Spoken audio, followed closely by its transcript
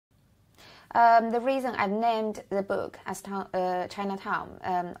The reason I named the book as Chinatown,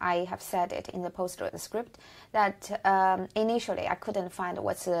 I have said it in the postscript, that initially I couldn't find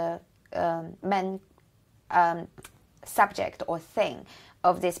what's the main subject or thing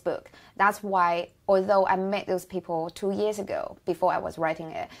of this book. That's why, although I met those people 2 years ago before I was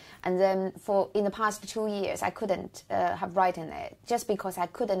writing it, and then in the past 2 years I couldn't have written it just because I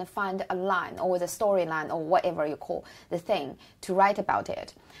couldn't find a line or the storyline or whatever you call the thing to write about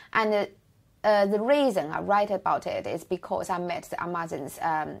it. And the reason I write about it is because I met the Amazon's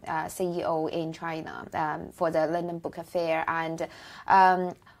CEO in China for the London Book Fair, and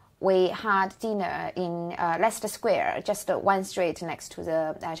we had dinner in Leicester Square, just one street next to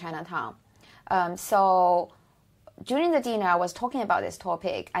the Chinatown. So during the dinner, I was talking about this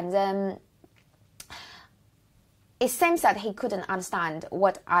topic, and then it seems that he couldn't understand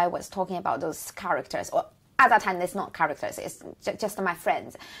what I was talking about, those characters. Or at that time, it's not characters, it's just my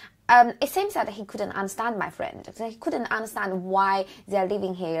friends. It seems that he couldn't understand my friend. He couldn't understand why they're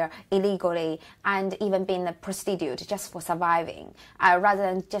living here illegally and even being a prostitute just for surviving, rather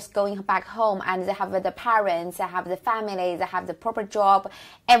than just going back home and they have the parents, they have the family, they have the proper job,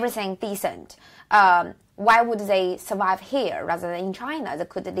 everything decent. Why would they survive here rather than in China? They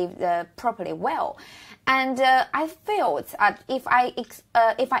could live properly well. And I felt that if I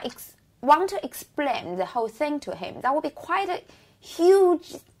want to explain the whole thing to him, that would be quite a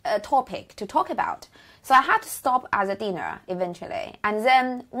huge topic to talk about. So I had to stop at the dinner eventually. And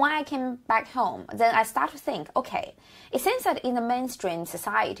then when I came back home, then I started to think, okay, it seems that in the mainstream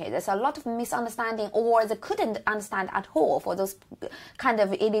society, there's a lot of misunderstanding, or they couldn't understand at all for those kind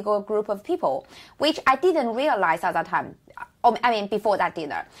of illegal group of people, which I didn't realize at that time. I mean, before that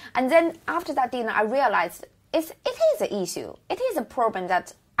dinner. And then after that dinner, I realized it is an issue. It is a problem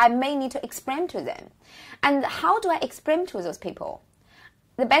that I may need to explain to them. And how do I explain to those people?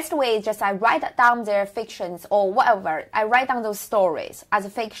 The best way is just I write down their fictions or whatever. I write down those stories as a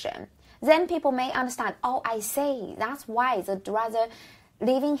fiction. Then people may understand, oh, I see. That's why they'd rather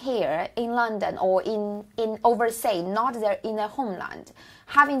living here in London or in overseas, not in their homeland,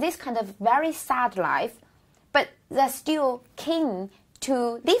 having this kind of very sad life, but they're still keen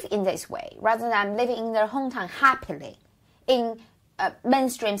to live in this way rather than living in their hometown happily in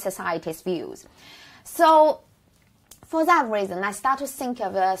mainstream society's views. So for that reason, I start to think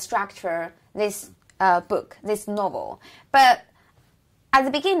of a structure this book, this novel. But at the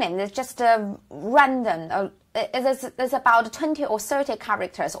beginning, it's just a random. There's about 20 or 30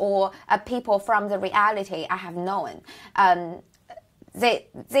 characters or people from the reality I have known.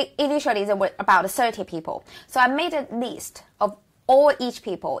 Initially there were about 30 people. So I made a list of each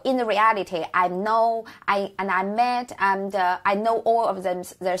people in the reality I know, I met, and I know all of them,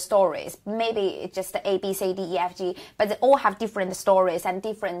 their stories. Maybe it's just A, B, C, D, E, F, G, but they all have different stories and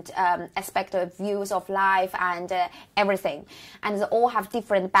different aspects of views of life and everything. And they all have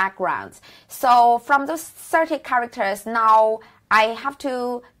different backgrounds. So from those 30 characters, now I have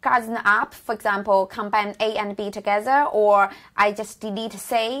to gather them up, for example, combine A and B together, or I just delete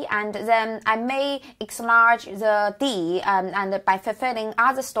C, and then I may enlarge the D and by fulfilling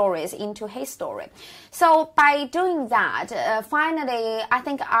other stories into his story. So by doing that, finally, I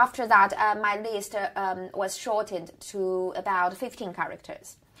think after that, my list was shortened to about 15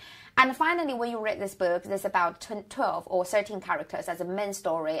 characters. And finally, when you read this book, there's about 12 or 13 characters as a main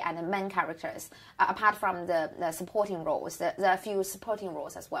story and the main characters, apart from the supporting roles, there are a few supporting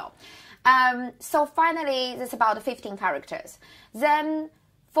roles as well. So finally, there's about 15 characters. Then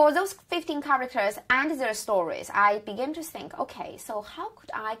for those 15 characters and their stories, I began to think, okay, so how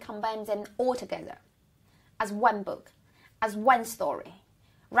could I combine them all together as one book, as one story,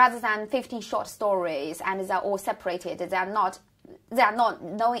 rather than 15 short stories and they're all separated, they are not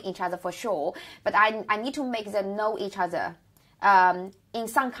knowing each other for sure, but I need to make them know each other in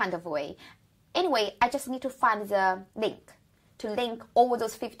some kind of way. Anyway, I just need to find the link, to link all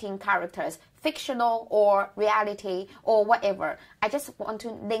those 15 characters, fictional or reality or whatever. I just want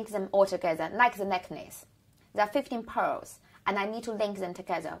to link them all together, like the necklace. There are 15 pearls, and I need to link them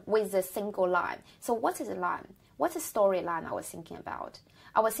together with a single line. So what is the line? What's the storyline I was thinking about?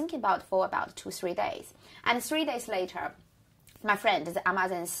 I was thinking about for about 2-3 days. And 3 days later, my friend, the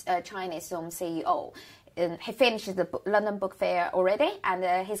Amazon's Chinese CEO, he finished the London Book Fair already,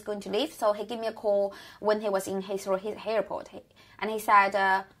 and he's going to leave. So he gave me a call when he was in his airport, and he said,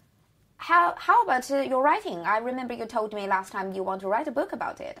 how about your writing? I remember you told me last time you want to write a book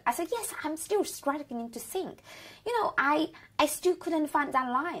about it. I said, yes, I'm still struggling to think. You know, I still couldn't find that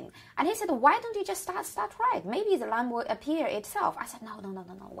line. And he said, why don't you just start write? Maybe the line will appear itself. I said, no,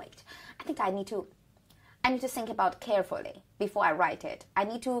 wait. I think I need to I need to think about carefully before I write it. I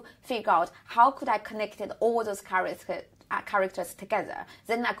need to figure out how could I connect all those characters together.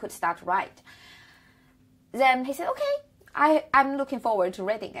 Then I could start write. Then he said, okay, I'm looking forward to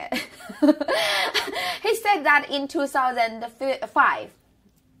reading it. He said that in 2005.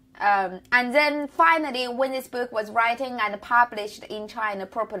 And then finally, when this book was written and published in China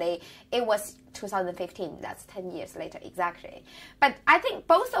properly, it was 2015. That's 10 years later, exactly. But I think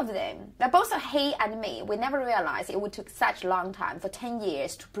both of them, both he and me, we never realized it would take such a long time, for 10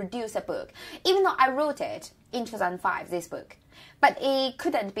 years, to produce a book. Even though I wrote it in 2005, this book. But it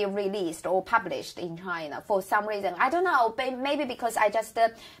couldn't be released or published in China for some reason. I don't know, maybe because I just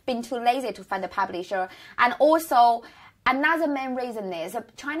been too lazy to find a publisher. And also, another main reason is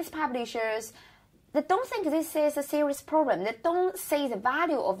Chinese publishers, they don't think this is a serious problem. They don't see the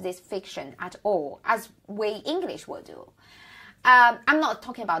value of this fiction at all, as we English will do. I'm not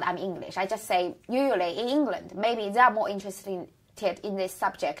talking about I'm English. I just say usually in England, maybe they are more interested in this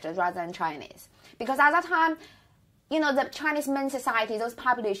subject rather than Chinese. Because at that time, you know, the Chinese main society, those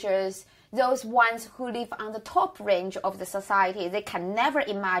publishers, those ones who live on the top range of the society, they can never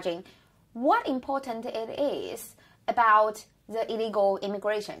imagine what important it is about the illegal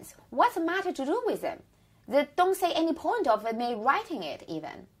immigrations. What's the matter to do with them? They don't see any point of me writing it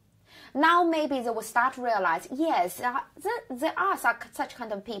even. Now maybe they will start to realize, yes, there are such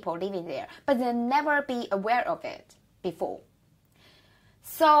kind of people living there, but they'll never be aware of it before.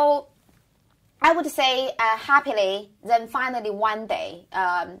 So I would say happily, then finally one day,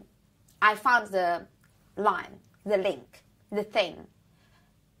 I found the line, the link, the thing.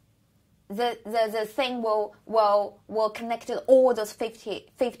 The thing will connect all those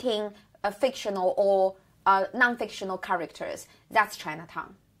 15 fictional or non-fictional characters. That's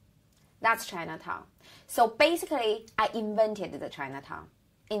Chinatown. That's Chinatown. So basically, I invented the Chinatown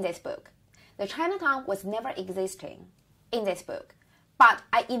in this book. The Chinatown was never existing in this book, but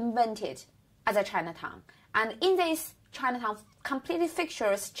I invented as a Chinatown. And in this Chinatown, completely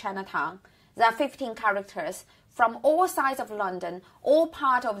fictitious Chinatown, there are 15 characters from all sides of London, all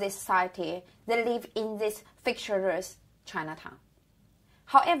part of this society. They live in this fictitious Chinatown.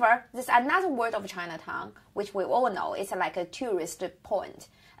 However, there's another word of Chinatown, which we all know. It's like a tourist point,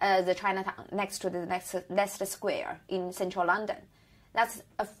 the Chinatown next to the Leicester Square in central London. That's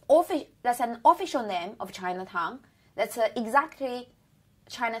an official name of Chinatown. That's exactly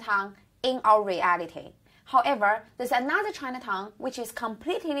Chinatown in our reality. However, there's another Chinatown which is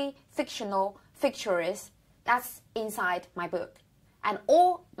completely fictional, fictitious. That's inside my book. And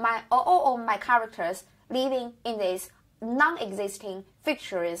all of my characters living in this non-existing,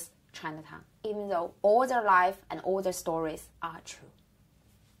 fictitious Chinatown, even though all their life and all their stories are true.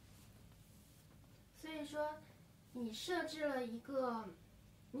 所以说，你设置了一个，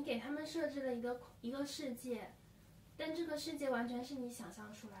你给他们设置了一个世界，但这个世界完全是你想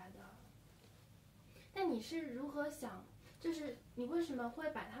象出来的。但你是如何想？就是你为什么会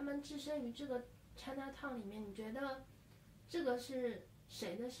把他们置身于这个 Chinatown 里面？你觉得这个是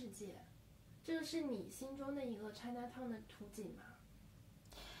谁的世界？这个是你心中的一个 Chinatown 的图景吗？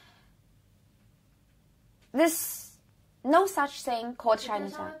 There's no such thing called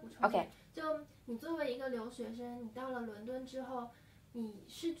Chinatown. Okay. 就你作为一个留学生，你到了伦敦之后，你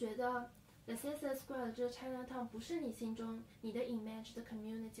是觉得 Leicester Square 的这个 Chinatown 不是你心中你的 image 的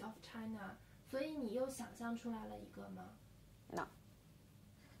community of China， 所以你又想象出来了一个吗 ？No.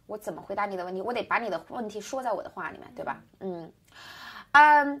 我怎么回答你的问题？我得把你的问题说在我的话里面，对吧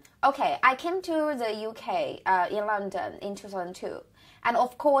？Okay, I came to the UK in London in 2002. And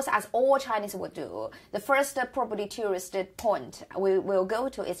of course, as all Chinese would do, the first probably tourist point we will go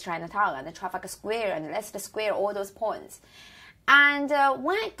to is Chinatown and the Trafalgar Square and Leicester Square, all those points. And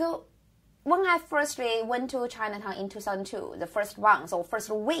when I firstly went to Chinatown in 2002, the first month or first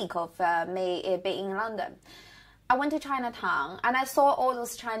week of me being in London, I went to Chinatown and I saw all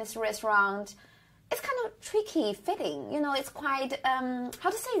those Chinese restaurants. It's kind of tricky fitting, you know, it's quite, how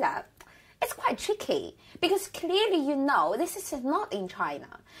to say that? It's quite tricky because clearly you know this is not in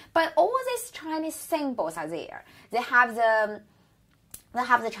China, but all these Chinese symbols are there. They have the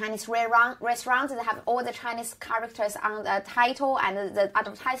Chinese restaurants, they have all the Chinese characters on the title and the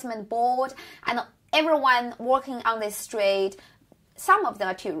advertisement board, and everyone walking on this street. Some of them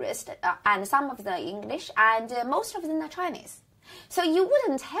are tourists, and some of them are English, and most of them are Chinese. So you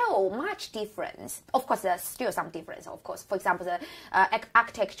wouldn't tell much difference. Of course, there's still some difference, of course. For example, the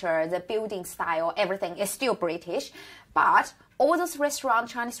architecture, the building style, everything is still British. But all those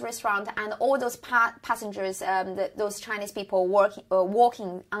restaurants, Chinese restaurants, and all those passengers, those Chinese people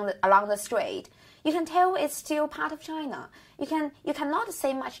walking along the street, you can tell it's still part of China. You cannot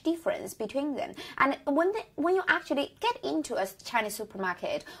say much difference between them. And when you actually get into a Chinese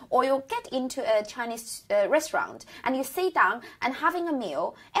supermarket or you get into a Chinese restaurant and you sit down and having a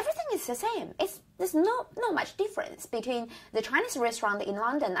meal, everything is the same. There's no much difference between the Chinese restaurant in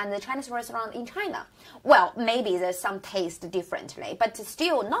London and the Chinese restaurant in China. Well, maybe there's some taste differently, but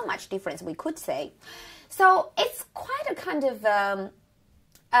still not much difference, we could say. So it's quite a kind of,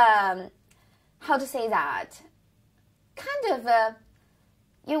 how to say that, kind of,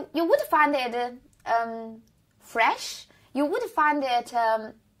 you would find it fresh, you would find it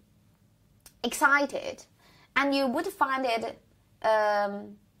excited, and you would find it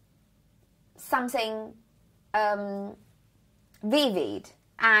something vivid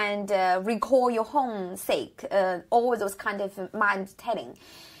and recall your homesick, all those kind of mind-telling.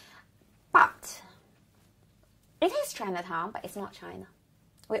 But it is Chinatown, but it's not China.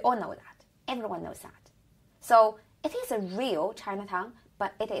 We all know that. Everyone knows that. So it is a real Chinatown,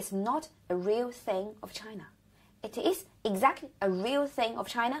 but it is not a real thing of China. It is exactly a real thing of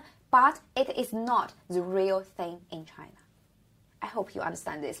China, but it is not the real thing in China. I hope you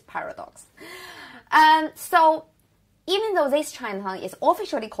understand this paradox. So even though this Chinatown is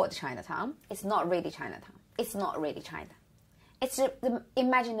officially called Chinatown, it's not really Chinatown. It's not really China. It's the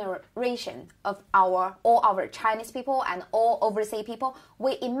imagination of all our Chinese people and all overseas people.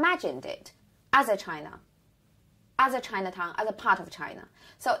 We imagined it as a China, as a Chinatown, as a part of China.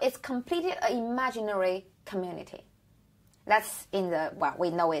 So it's completely an imaginary community. That's in the, well,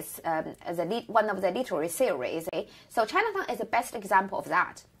 we know it's one of the literary theories. So Chinatown is the best example of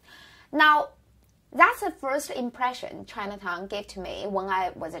that. Now, that's the first impression Chinatown gave to me when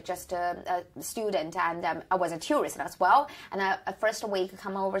I was just a student and I was a tourist as well. And a first week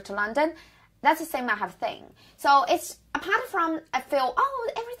come over to London. That's the same I have thing. So it's apart from I feel, oh,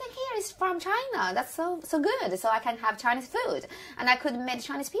 everything here is from China. That's so good. So I can have Chinese food and I could meet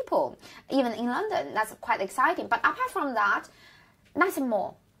Chinese people even in London. That's quite exciting. But apart from that, nothing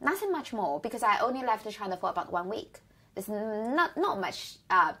much more, because I only left China for about 1 week. There's not much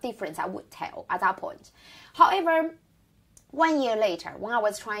difference I would tell at that point. However, 1 year later, when I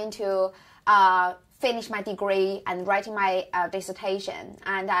was trying to finish my degree and writing my dissertation,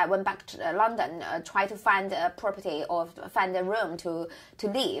 and I went back to London, try to find a property or find a room to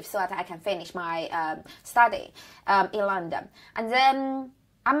live so that I can finish my study in London. And then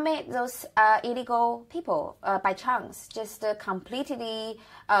I met those illegal people by chance, just completely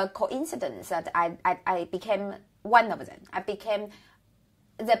coincidence that I became one of them.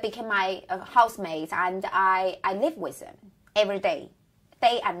 They became my housemates, and I live with them every day.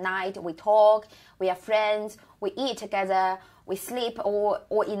 Day and night, we talk, we are friends, we eat together, we sleep all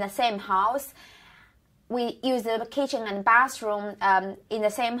in the same house. We use the kitchen and bathroom in the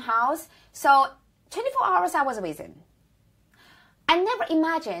same house. So 24 hours I was with them. I never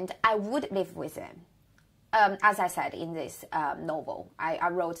imagined I would live with them. As I said in this novel, I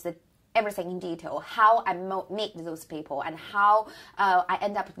wrote everything in detail, how I meet those people and how I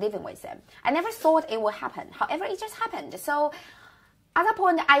end up living with them. I never thought it would happen. However, it just happened. So at that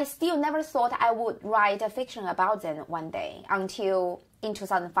point, I still never thought I would write a fiction about them one day, until in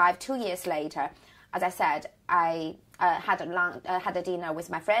 2005, 2 years later. As I said, I had a dinner with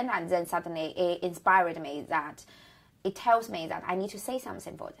my friend, and then suddenly it inspired me that it tells me that I need to say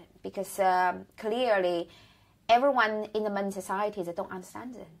something for them, because clearly everyone in the modern society, they don't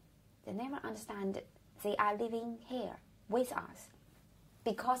understand them. They never understand they are living here with us,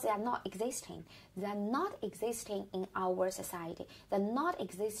 because they are not existing. They are not existing in our society. They're not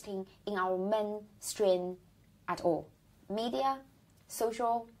existing in our mainstream at all. Media,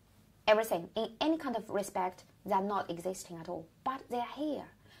 social, everything, in any kind of respect, they are not existing at all. But they are here.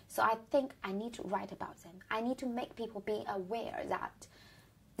 So I think I need to write about them. I need to make people be aware that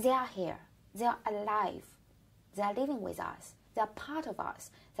they are here. They are alive. They are living with us. They are part of us.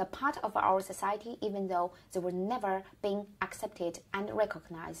 They are part of our society, even though they were never being accepted and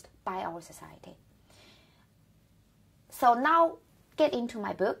recognized by our society. So now, get into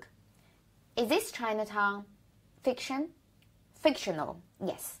my book. Is this Chinatown fiction? Fictional,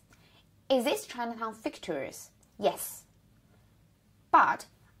 yes. Is this Chinatown fictitious? Yes. But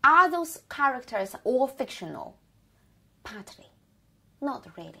are those characters all fictional? Partly. Not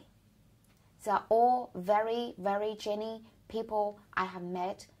really. They are all very, very genuine people I have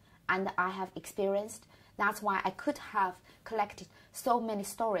met and I have experienced. That's why I could have collected so many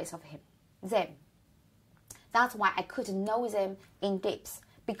stories of them. That's why I could know them in depth,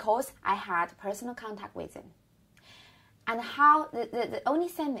 because I had personal contact with them. And how the only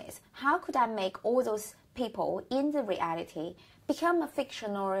thing is, how could I make all those people in the reality become a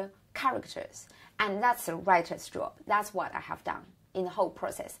fictional characters. And that's the writer's job. That's what I have done in the whole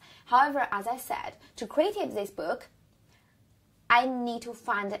process. However, as I said, to create this book, I need to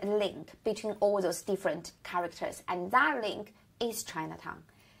find a link between all those different characters, and that link is Chinatown.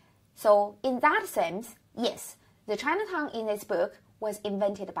 So in that sense, yes, the Chinatown in this book was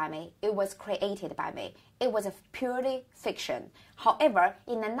invented by me. It was created by me. It was a purely fiction. However,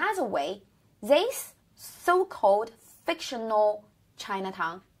 in another way, this so-called fictional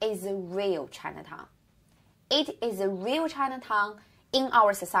Chinatown is the real Chinatown. It is the real Chinatown in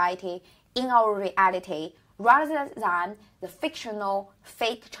our society, in our reality, rather than the fictional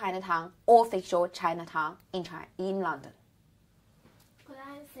fake Chinatown or fictional Chinatown in London. Could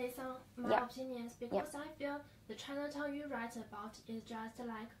I say my opinions? Because I feel the Chinatown you write about is just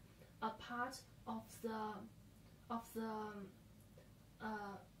like a part of the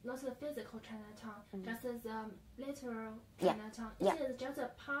not the physical Chinatown, just the literal Chinatown. It is just a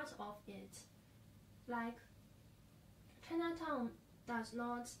part of it. Like Chinatown does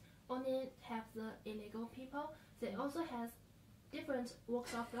not only have the illegal people, they also has different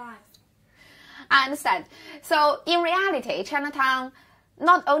walks of life. I understand. So in reality, Chinatown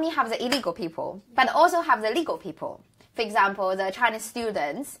not only have the illegal people, but also have the legal people. For example, the Chinese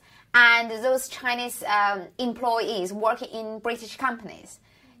students and those Chinese employees working in British companies.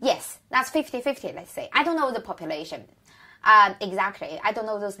 Yes, that's 50-50, let's say. I don't know the population exactly. I don't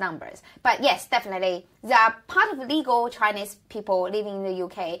know those numbers. But yes, definitely, there are part of legal Chinese people living in the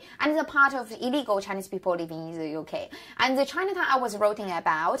UK and the part of illegal Chinese people living in the UK. And the Chinatown I was writing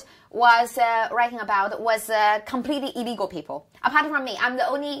about was completely illegal people. Apart from me, I'm the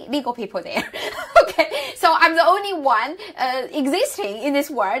only legal people there. Okay, so I'm the only one existing in this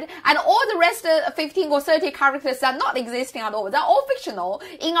world, and all the rest 15 or 30 characters are not existing at all. They're all fictional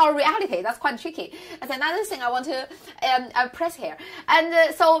in our reality. That's quite tricky. That's another thing I want to press here.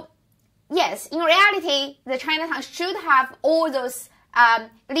 And so, yes, in reality, the Chinatown should have all those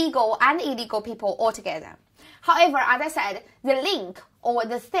legal and illegal people all together. However, as I said, the link or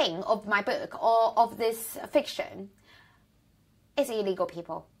the thing of my book or of this fiction is illegal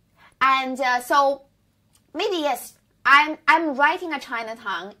people. And so maybe, yes, I'm writing a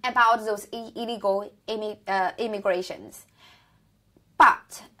Chinatown about those illegal immigrations.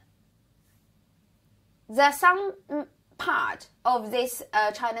 But there's some part of this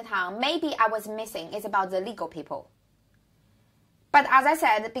Chinatown maybe I was missing is about the legal people. But as I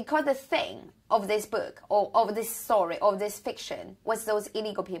said, because the thing of this book or of this story, of this fiction was those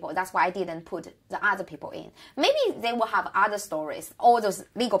illegal people, that's why I didn't put the other people in. Maybe they will have other stories, all those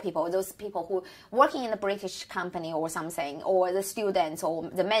legal people, those people who working in a British company or something, or the students or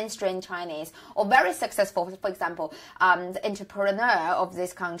the mainstream Chinese, or very successful, for example, the entrepreneur of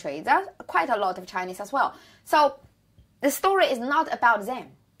this country. There are quite a lot of Chinese as well. So the story is not about them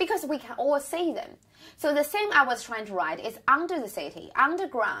because we can all see them. So the same I was trying to write is under the city,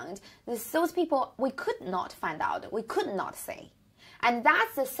 underground, those people we could not find out, we could not see. And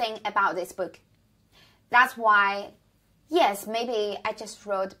that's the thing about this book. That's why, yes, maybe I just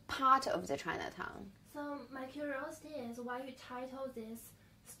wrote part of the Chinatown. So my curiosity is why you title this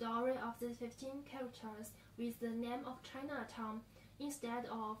story of the 15 characters with the name of Chinatown instead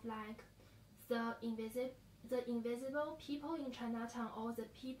of like the invisible people in Chinatown or the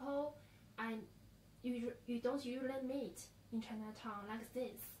people you don't usually meet in Chinatown like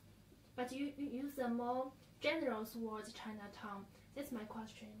this, but you use a more general word Chinatown. That's my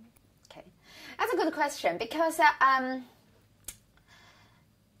question. Okay, that's a good question because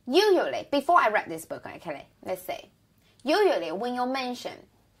usually before I read this book, actually, let's say, usually when you mention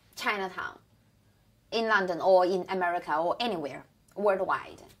Chinatown in London or in America or anywhere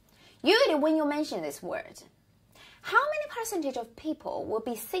worldwide, usually when you mention this word, how many percentage of people will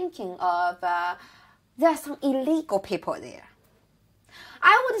be thinking of there are some illegal people there?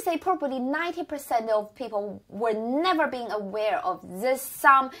 I would say probably 90% of people were never being aware of this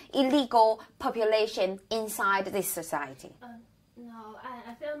some illegal population inside this society. No,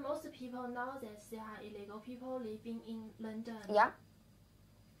 I feel most people know that there are illegal people living in London. Yeah.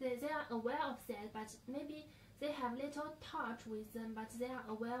 They are aware of that, but maybe they have little touch with them, but they are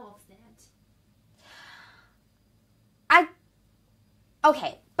aware of that.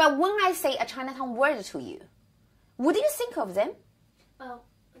 Okay, but when I say a Chinatown word to you, would you think of them? Oh,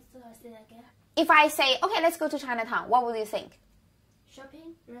 so I say that again. If I say, okay, let's go to Chinatown, what would you think?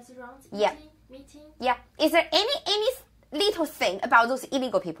 Shopping, restaurants, meeting. Yeah. Is there any little thing about those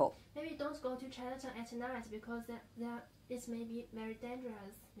illegal people? Maybe don't go to Chinatown at night because it's maybe very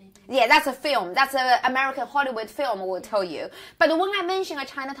dangerous. Maybe. Yeah, that's a film. That's an American Hollywood film, will tell you. But when I mention a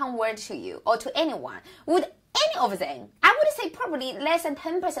Chinatown word to you or to anyone, would any of them, I would say probably less than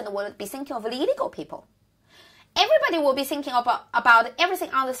 10% would be thinking of illegal people. Everybody will be thinking about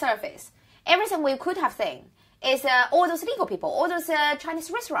everything on the surface. Everything we could have seen is all those legal people, all those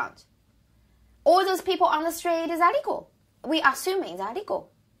Chinese restaurants. All those people on the street is illegal. We are assuming they're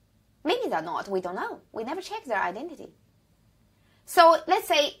legal. Maybe they're not. We don't know. We never check their identity. So let's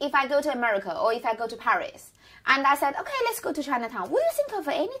say if I go to America or if I go to Paris and I said, okay, let's go to Chinatown. Would you think of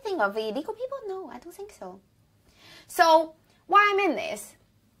anything of illegal people? No, I don't think so. So why I mean this?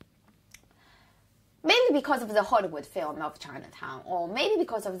 Maybe because of the Hollywood film of Chinatown, or maybe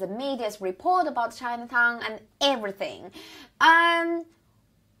because of the media's report about Chinatown and everything.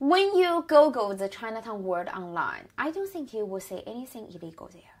 When you Google the Chinatown word online, I don't think you will see anything illegal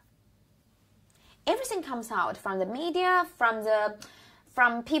there. Everything comes out from the media,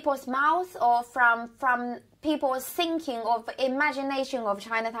 from people's mouths, or from people's thinking of imagination of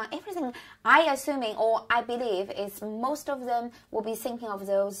Chinatown. Everything I assuming or I believe is most of them will be thinking of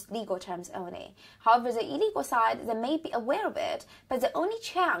those legal terms only. However, the illegal side, they may be aware of it, but the only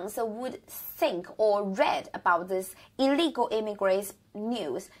chance they would think or read about this illegal immigrants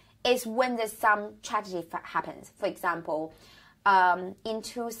news is when there's some tragedy happens. For example, in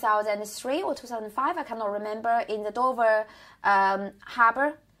 2003 or 2005, I cannot remember, in the Dover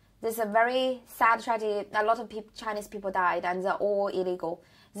harbor, there's a very sad tragedy. A lot of Chinese people died, and they're all illegal.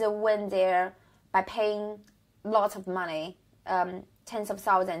 They went there by paying lots of money, tens of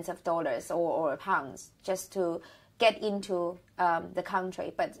thousands of dollars or pounds, just to get into the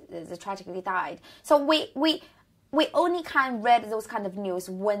country, but they tragically died. So we only can read those kind of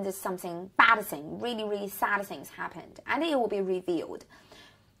news when there's something bad thing, really, really sad things happened, and it will be revealed.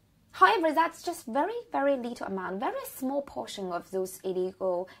 However, that's just very, very little amount, very small portion of those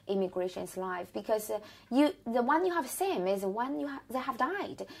illegal immigrations' life, because the one you have seen is the one they have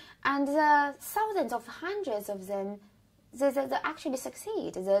died, and thousands of hundreds of them, they actually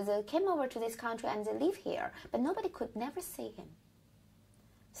succeed. They came over to this country and they live here, but nobody could never see him.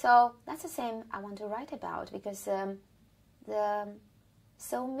 So that's the same I want to write about, because they're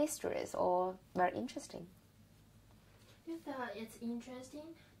so mysterious or very interesting. You thought it's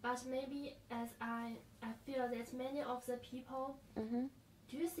interesting, but maybe as I feel that many of the people,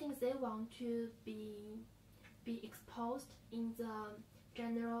 do you think they want to be exposed in the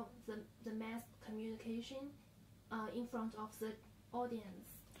general, the mass communication in front of the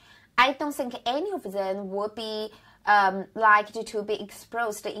audience? I don't think any of them would be likely to be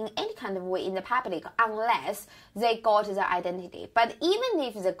exposed in any kind of way in the public unless they got their identity. But even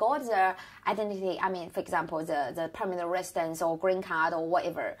if they got their identity, I mean, for example, the permanent residence or green card or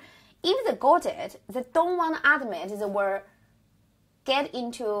whatever, if they got it, they don't want to admit they were get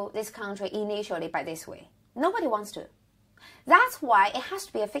into this country initially by this way. Nobody wants to. That's why it has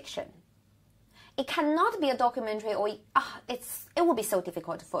to be a fiction. It cannot be a documentary, or it would be so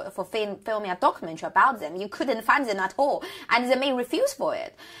difficult for filming a documentary about them. You couldn't find them at all, and they may refuse for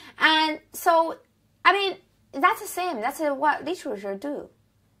it. And so, I mean, that's the same. That's what literature do.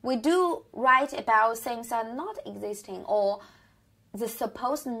 We do write about things that are not existing, or they're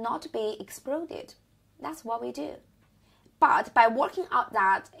supposed not to be exploded. That's what we do. But by working out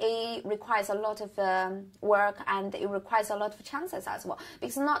that, it requires a lot of work, and it requires a lot of chances as well,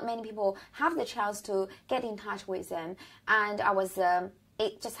 because not many people have the chance to get in touch with them. And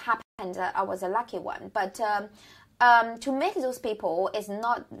it just happened that I was a lucky one. But to meet those people is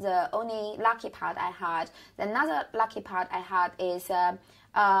not the only lucky part I had. Another lucky part I had is I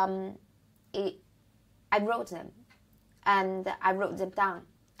wrote them, and I wrote them down.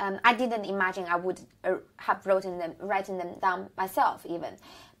 I didn't imagine I would have written them down myself even,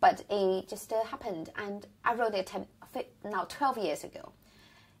 but it just happened, and I wrote it now 12 years ago.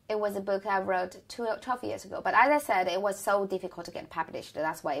 It was a book I wrote 12 years ago, but as I said, it was so difficult to get published.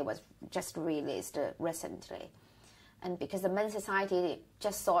 That's why it was just released recently, and because the men's society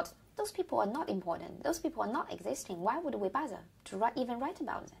just thought those people are not important, those people are not existing. Why would we bother to even write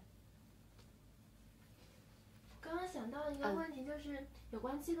about them? 刚刚想到一个问题，就是有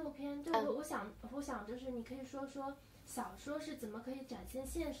关纪录片。就我想就是你可以说小说是怎么可以展现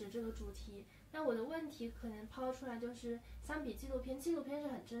现实这个主题。那我的问题可能抛出来就是，相比纪录片，纪录片是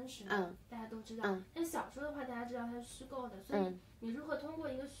很真实的，大家都知道。但小说的话，大家知道它是虚构的，所以你如何通过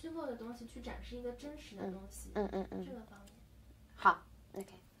一个虚构的东西去展示一个真实的东西？这个方面。好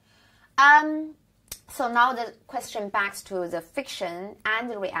 ，OK。So now the question backs to the fiction and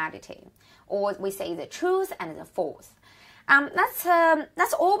the reality, or we say the truth and the false.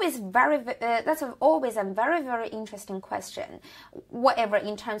 That's always a very, very interesting question. Whatever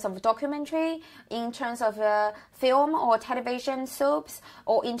in terms of documentary, in terms of film or television soaps,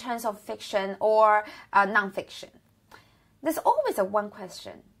 or in terms of fiction or non-fiction, there's always a one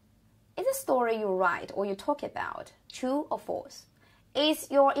question: is the story you write or you talk about true or false?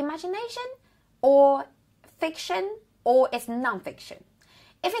 Is your imagination or fiction, or is non-fiction?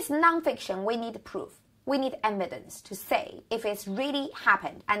 If it's non-fiction, we need proof. We need evidence to say if it's really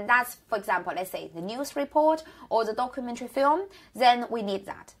happened. And that's, for example, let's say the news report or the documentary film, then we need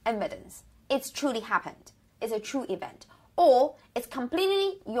that evidence. It's truly happened. It's a true event. Or it's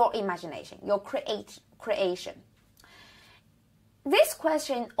completely your imagination, your creation. This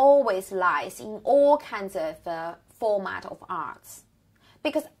question always lies in all kinds of format of arts.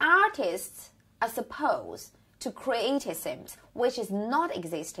 Because artists are supposed to create things which is not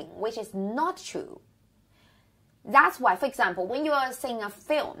existing, which is not true. That's why, for example, when you are seeing a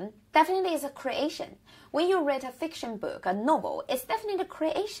film, definitely it's a creation. When you read a fiction book, a novel, it's definitely a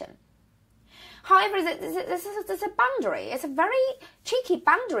creation. However, there's a boundary. It's a very tricky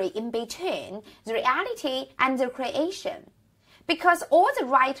boundary in between the reality and the creation. Because all the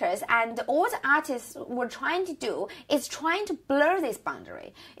writers and all the artists were trying to do is trying to blur this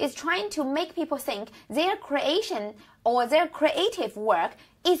boundary. It's trying to make people think their creation or their creative work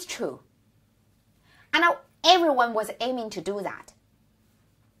is true. And now everyone was aiming to do that.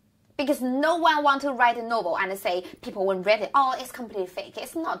 Because no one wants to write a novel and say people will read it, oh, it's completely fake.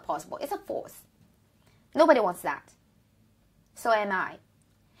 It's not possible. It's a false. Nobody wants that. So am I.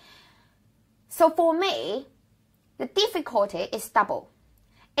 So for me, the difficulty is double.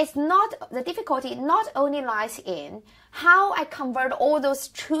 The difficulty not only lies in how I convert all those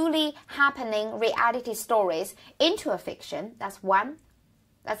truly happening reality stories into a fiction. That's one.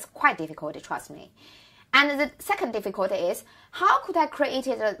 That's quite difficult, trust me. And the second difficulty is how could I create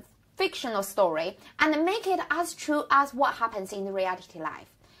a fictional story and make it as true as what happens in the reality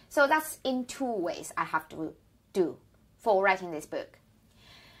life. So that's in two ways I have to do for writing this book.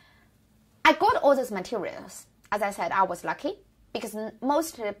 I got all those materials. As I said, I was lucky because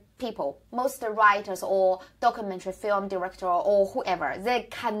most people, most writers or documentary film director or whoever, they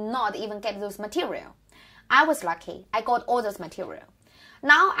cannot even get those material. I was lucky. I got all those material.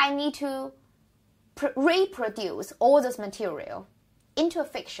 Now I need to reproduce all this material into a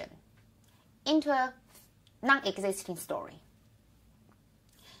fiction, into a non-existing story.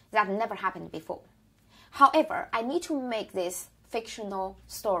 That never happened before. However, I need to make this fictional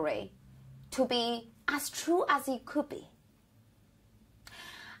story to be as true as it could be.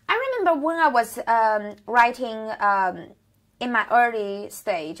 I remember when I was writing in my early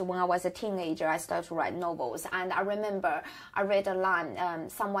stage, when I was a teenager, I started to write novels. And I remember I read a line,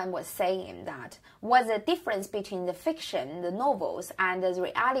 someone was saying that what the difference between the fiction, the novels, and the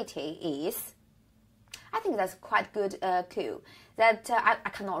reality is. I think that's quite good clue. That I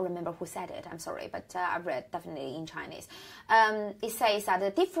cannot remember who said it, I'm sorry, but I've read definitely in Chinese. It says that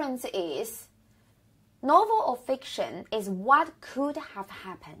the difference is novel or fiction is what could have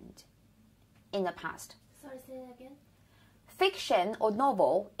happened in the past. Sorry, say that again. Fiction or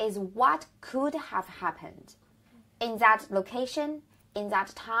novel is what could have happened in that location, in that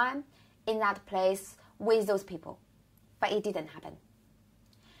time, in that place, with those people. But it didn't happen.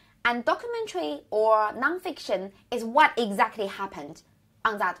 And documentary or non-fiction is what exactly happened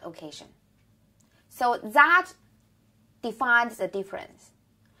on that occasion. So that defines the difference.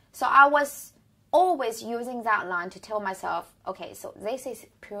 So I was always using that line to tell myself, okay, so this is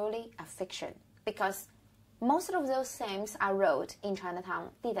purely a fiction because most of those things I wrote in Chinatown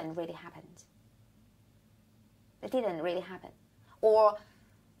didn't really happen. It didn't really happen. Or,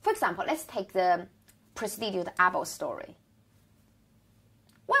 for example, let's take the prostitute Abel story.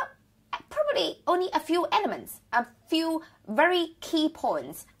 Well, probably only a few elements, a few very key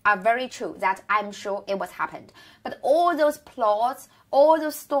points are very true that I'm sure it was happened. But all those plots, all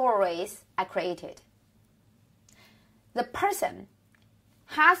those stories I created. The person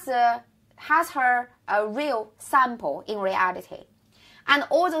has her a real sample in reality. And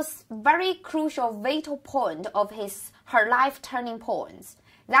all those very crucial, vital points of her life turning points,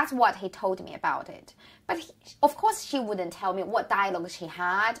 that's what he told me about it. But of course, she wouldn't tell me what dialogue she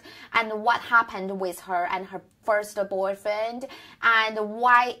had and what happened with her and her first boyfriend and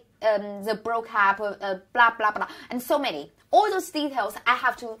why they broke up, blah, blah, blah, and so many. All those details, I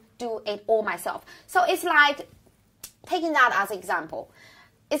have to do it all myself. So it's like, taking that as an example,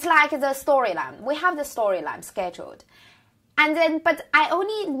 it's like the storyline. We have the storyline scheduled. And then, but I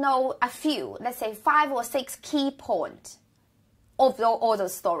only know a few, let's say 5 or 6 key points of all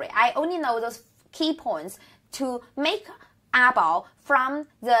those stories. I only know those key points to make Abao from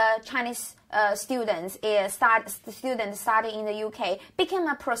the Chinese students studying in the UK became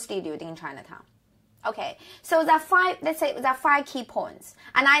a prostitute in Chinatown. Okay, so there are let's say there are 5 key points.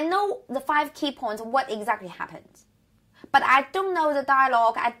 And I know the 5 key points, what exactly happened. But I don't know the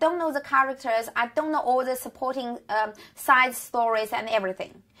dialogue, I don't know the characters, I don't know all the supporting side stories and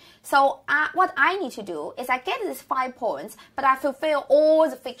everything. So what I need to do is I get these 5 points, but I fulfill all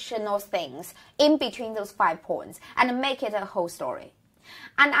the fictional things in between those 5 points and make it a whole story.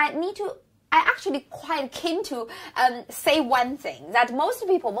 And I actually quite keen to say one thing, that most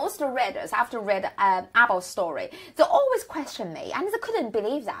readers, after read Abao's story, they always question me, and they couldn't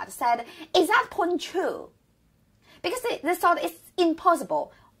believe that, said, is that point true? Because they thought it's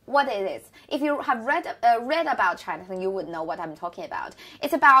impossible. What it is, if you have read about Chinatown, you would know what I'm talking about.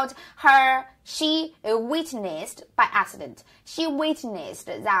 It's about she witnessed by accident. She witnessed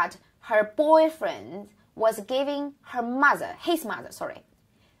that her boyfriend was giving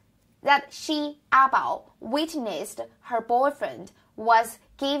that Abao witnessed her boyfriend was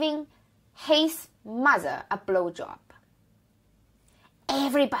giving his mother a blowjob.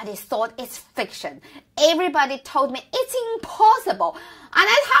 Everybody thought it's fiction. Everybody told me it's impossible. And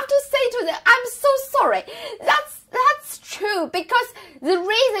I have to say to them, I'm so sorry. That's true, because the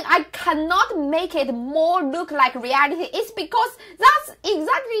reason I cannot make it more look like reality is because that's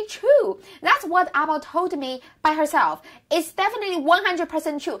exactly true. That's what Abao told me by herself. It's definitely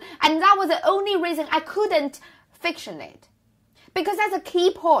 100% true. And that was the only reason I couldn't fiction it. Because that's a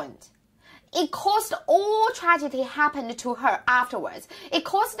key point. It caused all tragedy happened to her afterwards. It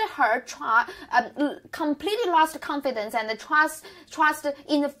caused her completely lost confidence and trust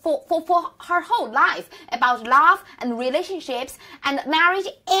in for her whole life about love and relationships and marriage,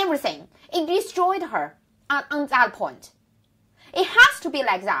 everything. It destroyed her on that point. It has to be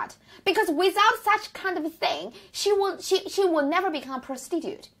like that, because without such kind of thing, she will never become a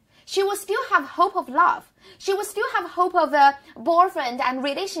prostitute. She will still have hope of love. She will still have hope of a boyfriend and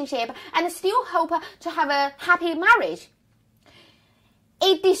relationship, and still hope to have a happy marriage.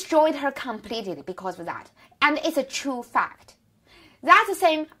 It destroyed her completely because of that. And it's a true fact. That's the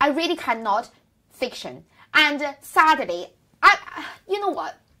same, I really cannot fiction. And sadly, you know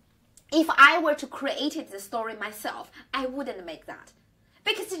what? If I were to create the story myself, I wouldn't make that.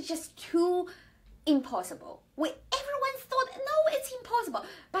 Because it's just too impossible. Everyone thought, no, it's impossible.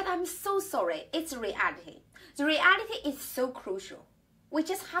 But I'm so sorry, it's reality. The reality is so crucial. We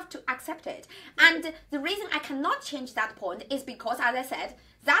just have to accept it. And the reason I cannot change that point is because, as I said,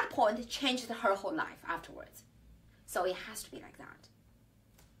 that point changed her whole life afterwards. So it has to be like that.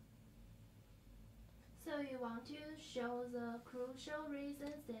 So you want to show the crucial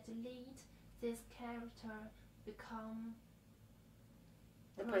reasons that lead this character become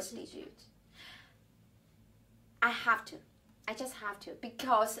the prostitute. I have to. I just have to,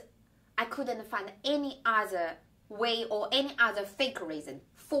 because I couldn't find any other way or any other fake reason,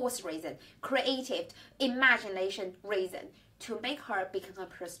 false reason, creative imagination reason to make her become a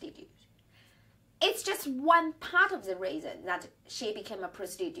prostitute. It's just one part of the reason that she became a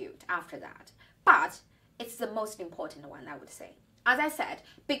prostitute after that. But it's the most important one, I would say. As I said,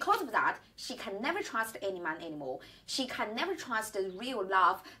 because of that, she can never trust any man anymore. She can never trust the real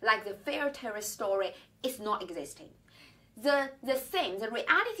love, like the fairy tale story is not existing. The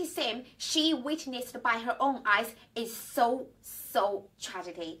reality same she witnessed by her own eyes is so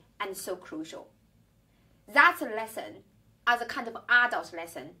tragedy and so crucial. That's a lesson, as a kind of adult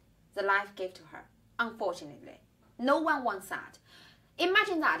lesson, the life gave to her, unfortunately. No one wants that.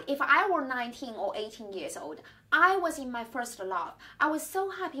 Imagine that if I were 19 or 18 years old, I was in my first love. I was so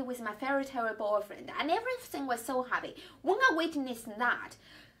happy with my fairy tale boyfriend and everything was so happy. When I witnessed that,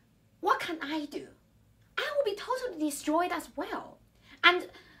 what can I do? I will be totally destroyed as well. And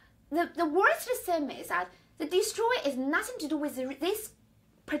the worst thing is that the destroy is nothing to do with this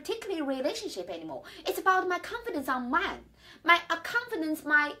particular relationship anymore. It's about my confidence on man, my confidence,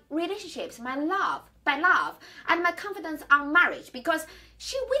 my relationships, my love, and my confidence on marriage, because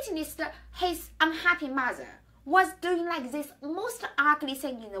she witnessed his unhappy mother was doing like this most ugly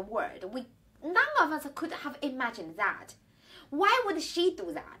thing in the world. None of us could have imagined that. Why would she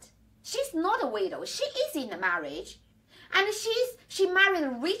do that? She's not a widow. She is in a marriage. And she married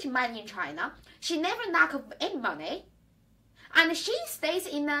a rich man in China. She never lack of any money. And she stays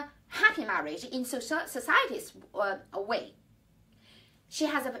in a happy marriage in society's way. She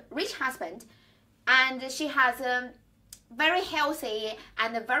has a rich husband, and she has a very healthy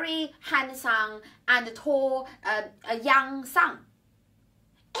and a very handsome and tall a young son.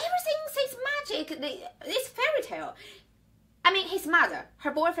 Everything is magic. It's fairy tale. I mean, his mother,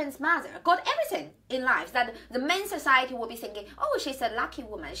 her boyfriend's mother, got everything in life that the main society will be thinking, oh, she's a lucky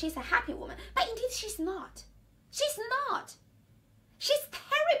woman, she's a happy woman. But indeed, she's not. She's not. She's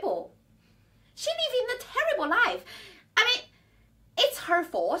terrible. She lives in a terrible life. I mean, it's her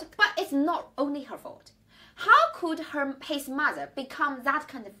fault, but it's not only her fault. How could his mother become that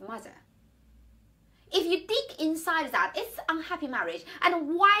kind of mother? If you dig inside that, it's unhappy marriage,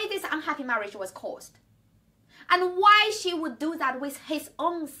 and why this unhappy marriage was caused. And why she would do that with his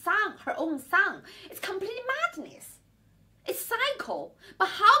own son, her own son. It's complete madness. It's cycle. But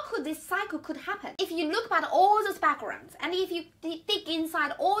how could this cycle could happen? If you look at all those backgrounds, and if you dig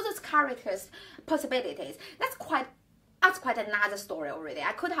inside all those characters' possibilities, that's quite another story already.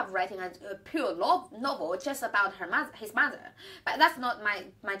 I could have written a pure novel just about his mother, but that's not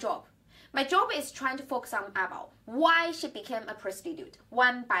my job. My job is trying to focus on about why she became a prostitute,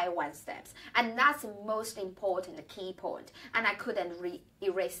 one by one steps. And that's the most important key point. And I couldn't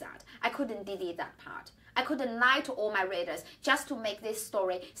erase that. I couldn't delete that part. I couldn't lie to all my readers just to make this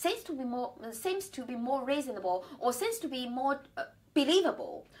story seems to be more reasonable, or seems to be more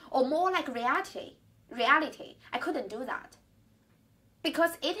believable, or more like reality. I couldn't do that.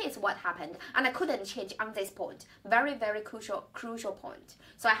 Because it is what happened, and I couldn't change on this point. Very, very crucial point.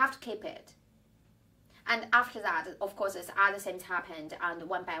 So I have to keep it. And after that, of course, other things happened, and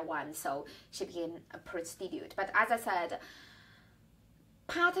one by one, so she became a prostitute. But as I said,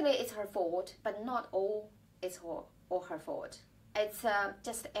 partly it's her fault, but not all is all her fault. It's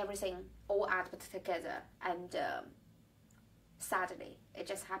just everything all added together, and sadly, it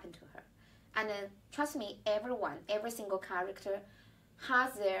just happened to her. And trust me, every single character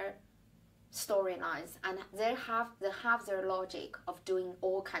has their storylines, and they have their logic of doing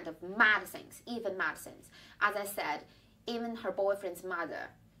all kind of mad things, even mad things. As I said, even her boyfriend's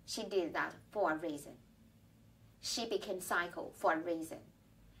mother, she did that for a reason. She became psycho for a reason.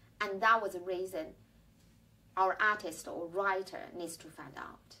 And that was a reason our artist or writer needs to find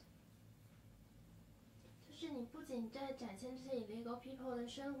out. 就是你不仅在展现这些 illegal people 的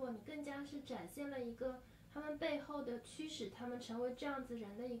生活，你更加是展现了一个他们背后的驱使他们成为这样子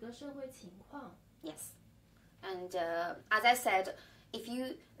人的一个社会情况。Yes, and as I said, if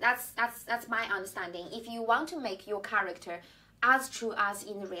you that's my understanding. If you want to make your character as true as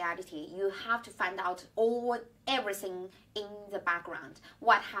in reality, you have to find out everything in the background,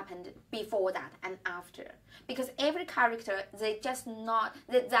 what happened before that and after. Because every character, they're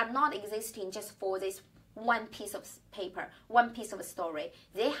not existing just for this one piece of paper, one piece of a story.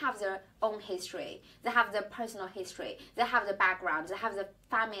 They have their own history. They have their personal history. They have the background. They have the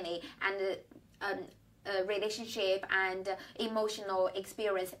family and relationship and emotional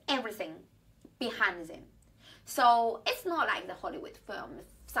experience, everything behind them. So it's not like the Hollywood film.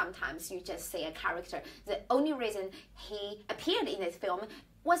 Sometimes you just say a character, the only reason he appeared in this film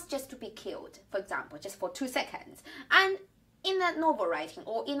was just to be killed, for example, just for 2 seconds. And in a novel writing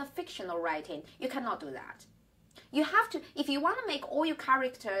or in a fictional writing, you cannot do that. You have to, if you want to make all your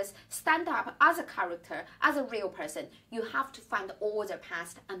characters stand up as a character, as a real person, you have to find all their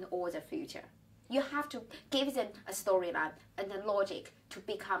past and all their future. You have to give them a storyline and a logic to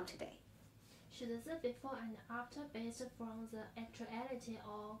become today. Should the before and after based from the actuality,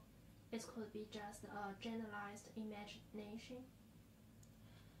 or it could be just a generalized imagination?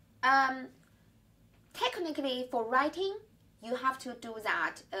 Technically, for writing, you have to do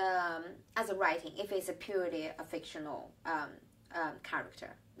that as a writing if it's a purely a fictional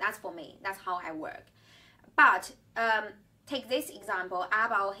character. That's for me. That's how I work. But take this example.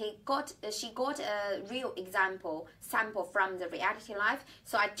 Abel, she got a real sample from the reality life.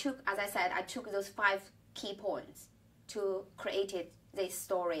 So I took those 5 key points to create this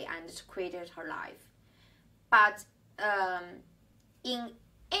story and to create her life. But in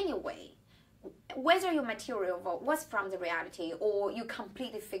any way, whether your material was from the reality or you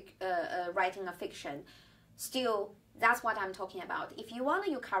completely writing a fiction, still, that's what I'm talking about. If you want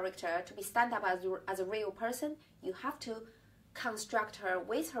your character to be stand up as a real person, you have to construct her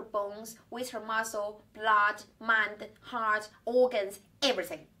with her bones, with her muscle, blood, mind, heart, organs,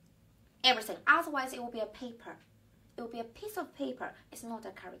 everything. Everything. Otherwise, it will be a paper. It will be a piece of paper. It's not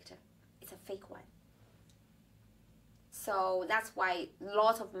a character. It's a fake one. So that's why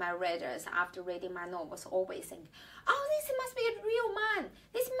lots of my readers, after reading my novels, always think, oh, this must be a real man.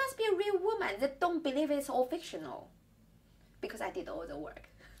 This must be a real woman. They don't believe it's all fictional. Because I did all the work.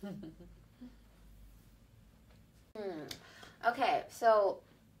 Okay, so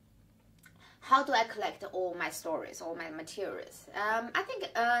how do I collect all my stories, all my materials? I think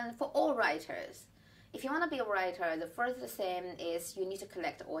for all writers, if you want to be a writer, the first thing is you need to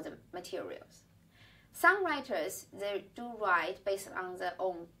collect all the materials. Some writers, they do write based on their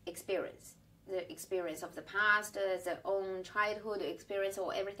own experience, the experience of the past, their own childhood experience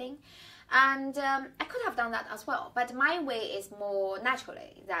or everything. And I could have done that as well. But my way is more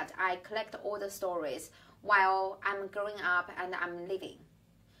naturally that I collect all the stories while I'm growing up and I'm living.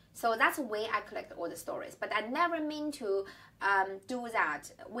 So that's the way I collect all the stories. But I never mean to do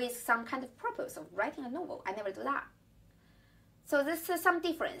that with some kind of purpose of writing a novel. I never do that. So this is some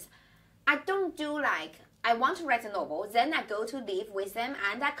difference. I don't do like, I want to write a novel, then I go to live with them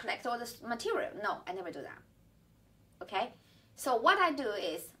and I collect all the material. No, I never do that. Okay? So what I do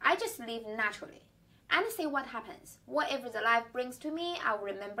is, I just live naturally and see what happens. Whatever the life brings to me, I'll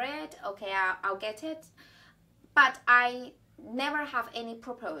remember it. Okay, I'll get it. But I never have any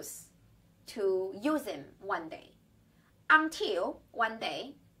purpose to use them one day. Until one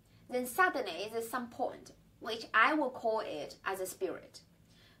day, then suddenly there's some point which I will call it as a spirit.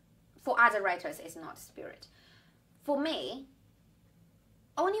 For other writers, it's not spirit. For me,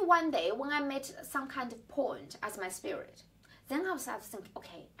 only one day when I met some kind of point as my spirit, then I'll start to think,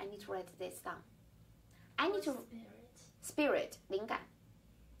 okay, I need to write this down. I need to... Spirit, 灵感.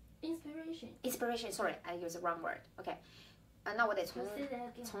 Inspiration, sorry, I used the wrong word. Okay. 那我得从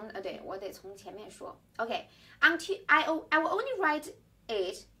前面说. Okay. Until I will only write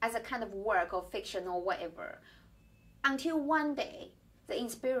it as a kind of work or fiction or whatever until one day the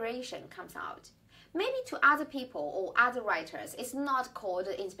inspiration comes out. Maybe to other people or other writers, it's not called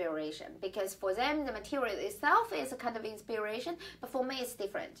inspiration because for them the material itself is a kind of inspiration, but for me it's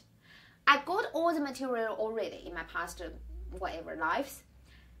different. I got all the material already in my past whatever lives,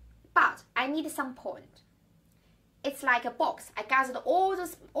 but I need some point. It's like a box. I gathered all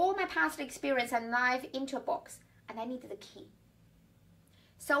my past experience and life into a box, and I need the key.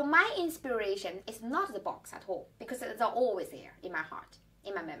 So my inspiration is not the box at all because they're always there in my heart,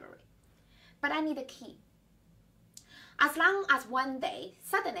 in my memory. But I need a key. As long as one day,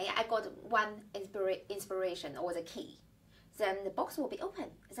 suddenly I got one inspiration or the key, then the box will be open.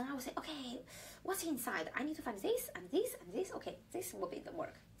 Then I will say, okay, what's inside? I need to find this and this and this. Okay, this will be the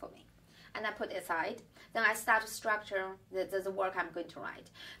work for me. And I put it aside. Then I start to structure the work I'm going to write.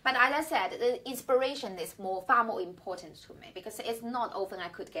 But as I said, the inspiration is far more important to me because it's not often I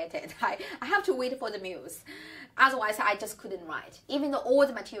could get it. I have to wait for the muse. Otherwise, I just couldn't write. Even though all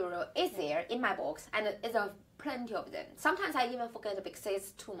the material is there in my box, and there's plenty of them. Sometimes I even forget because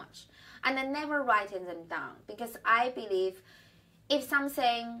it's too much. And I never write them down because I believe if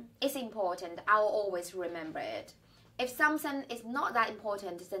something is important, I will always remember it. If something is not that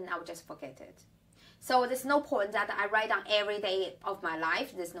important, then I'll just forget it. So there's no point that I write down every day of my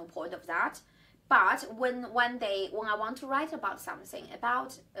life. There's no point of that. But when one day, when I want to write about something,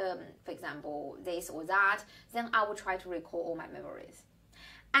 about, for example, this or that, then I will try to recall all my memories.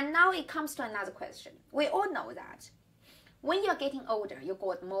 And now it comes to another question. We all know that when you're getting older, you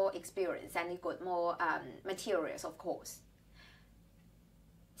got more experience and you got more materials, of course.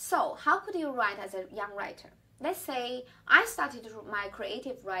 So how could you write as a young writer? Let's say I started my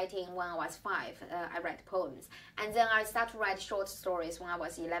creative writing when I was 5. I read poems. And then I started to write short stories when I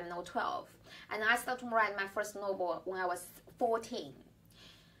was 11 or 12. And I started to write my first novel when I was 14.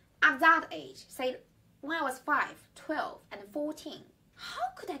 At that age, say when I was 5, 12, and 14,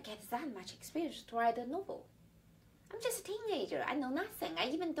 how could I get that much experience to write a novel? I'm just a teenager. I know nothing. I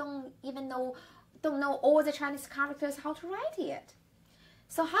even don't know all the Chinese characters how to write yet.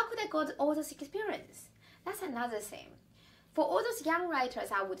 So how could I get all this experience? That's another thing. For all those young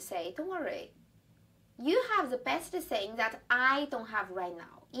writers, I would say, don't worry. You have the best thing that I don't have right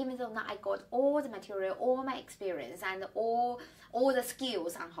now, even though now I got all the material, all my experience, and all the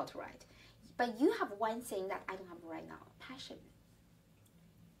skills on how to write. But you have one thing that I don't have right now, passion.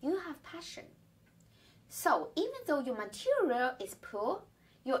 You have passion. So even though your material is poor,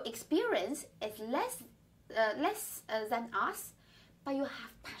 your experience is less than us, but you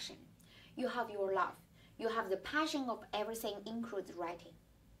have passion. You have your love. You have the passion of everything, includes writing.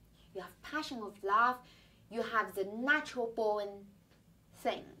 You have passion of love. You have the natural born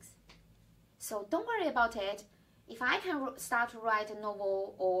things. So don't worry about it. If I can start to write a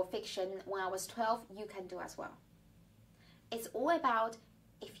novel or fiction when I was 12, you can do as well. It's all about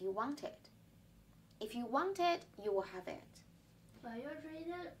if you want it. If you want it, you will have it. But your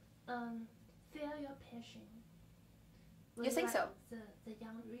reader feel your passion. You think so? The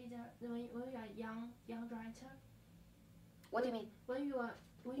young reader, when you are a young writer. What do you mean? When you are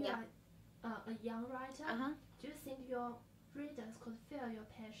a young writer, do you think your readers could feel your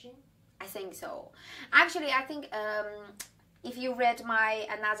passion? I think so. Actually, I think if you read my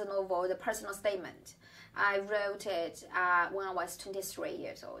another novel, The Personal Statement, I wrote it when I was 23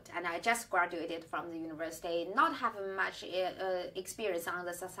 years old, and I just graduated from the university, not having much experience on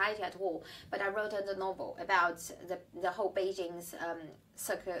the society at all, but I wrote a novel about the whole Beijing's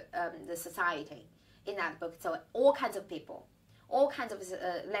the society in that book. So all kinds of people, all kinds of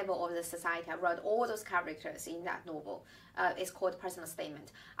level of the society. I wrote all those characters in that novel. It's called Personal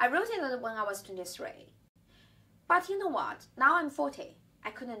Statement. I wrote it when I was 23. But you know what? Now I'm 40.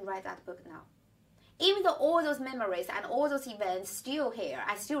 I couldn't write that book now. Even though all those memories and all those events still here,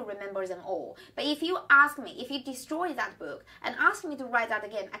 I still remember them all. But if you ask me, if you destroy that book and ask me to write that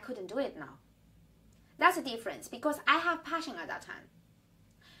again, I couldn't do it now. That's the difference, because I have passion at that time.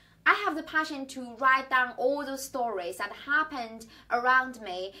 I have the passion to write down all those stories that happened around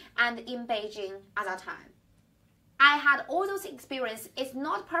me and in Beijing at that time. I had all those experiences. It's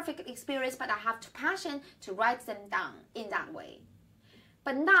not perfect experience, but I have the passion to write them down in that way.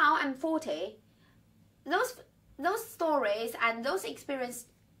 But now I'm 40. Those stories and those experiences,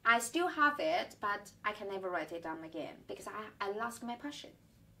 I still have it, but I can never write it down again because I lost my passion.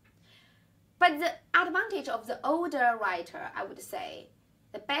 But the advantage of the older writer, I would say,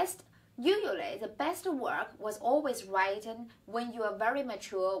 usually the best work was always written when you are very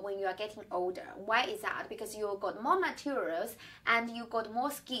mature, when you are getting older. Why is that? Because you got more materials and you got more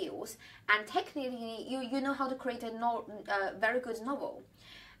skills, and technically you know how to create a very good novel.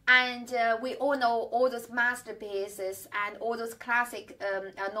 And we all know all those masterpieces and all those classic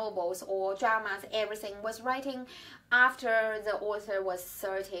novels or dramas, everything was writing after the author was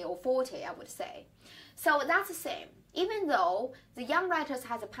 30 or 40, I would say. So that's the same. Even though the young writers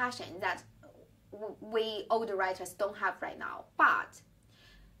have a passion that we older writers don't have right now, but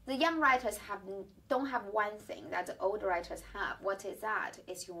the young writers don't have one thing that the older writers have. What is that?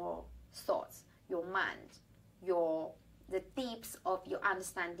 It's your thoughts, your mind, the depths of your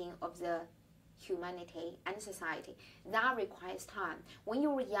understanding of the humanity and society. That requires time. When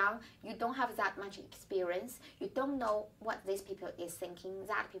you're young, you don't have that much experience. You don't know what this people is thinking,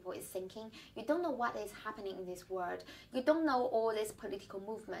 that people is thinking. You don't know what is happening in this world. You don't know all this political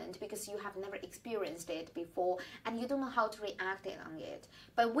movement because you have never experienced it before, and you don't know how to react on it.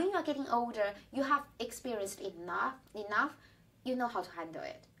 But when you're getting older, you have experienced enough, you know how to handle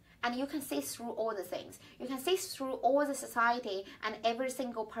it. And you can see through all the things. You can see through all the society and every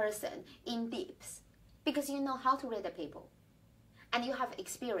single person in depth, because you know how to read the people. And you have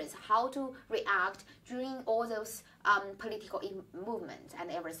experience how to react during all those political movements and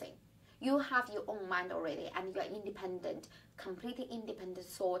everything. You have your own mind already, and you are independent, completely independent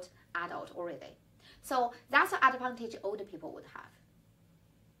thought adult already. So that's the advantage older people would have.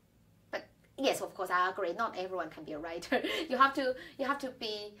 But yes, of course, I agree. Not everyone can be a writer. You have to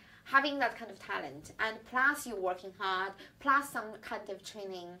be having that kind of talent, and plus you're working hard, plus some kind of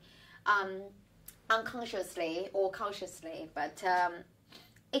training, unconsciously or consciously. But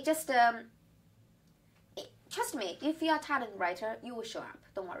it just trust me, if you're a talent writer, you will show up.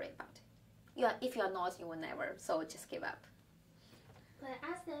 Don't worry about it. If you're not, you will never. So just give up. But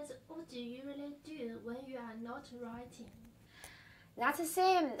ask us, what do you really do when you are not writing? That's the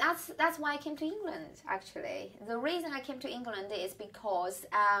same. That's why I came to England, actually. The reason I came to England is because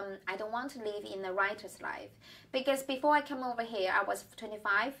I don't want to live in a writer's life. Because before I came over here, I was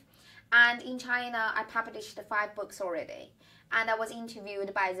 25. And in China, I published 5 books already. And I was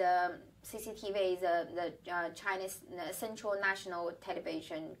interviewed by the CCTV, the Chinese Central National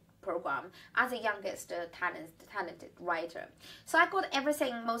Television program, as the youngest talented writer. So I got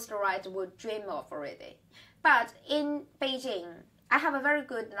everything most writers would dream of already. But in Beijing, I have a very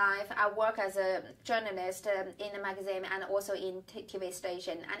good life. I work as a journalist in a magazine and also in TV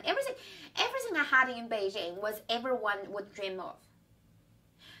station. And everything I had in Beijing was everyone would dream of.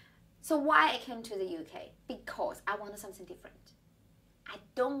 So why I came to the UK? Because I wanted something different. I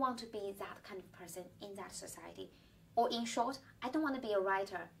don't want to be that kind of person in that society. Or in short, I don't want to be a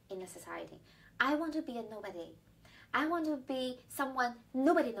writer in a society. I want to be a nobody. I want to be someone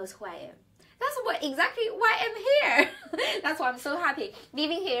nobody knows who I am. That's exactly why I'm here. That's why I'm so happy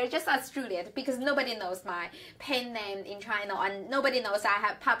living here just as Juliet, because nobody knows my pen name in China, and nobody knows I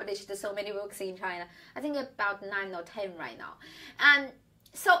have published so many books in China. I think about 9 or 10 right now. And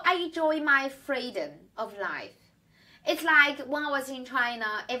so I enjoy my freedom of life. It's like when I was in China,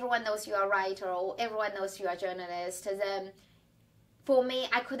 everyone knows you are a writer or everyone knows you are a journalist. Then for me,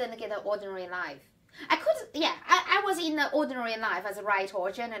 I couldn't get an ordinary life. I was in an ordinary life as a writer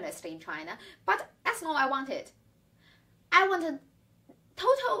or journalist in China, but that's not what I wanted. I wanted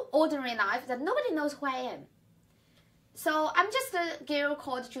total ordinary life that nobody knows who I am. So I'm just a girl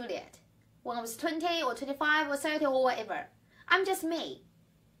called Juliet. When I was 20 or 25 or 30 or whatever, I'm just me.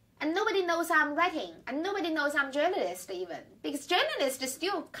 And nobody knows I'm writing, and nobody knows I'm a journalist even, because journalist is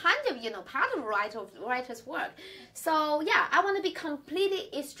still kind of, part of writer's work. So yeah, I want to be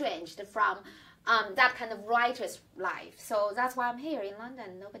completely estranged from that kind of writer's life. So that's why I'm here in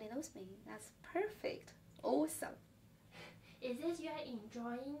London. Nobody knows me. That's perfect. Awesome. Is it you are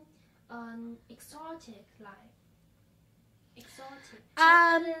enjoying an exotic life? Exotic.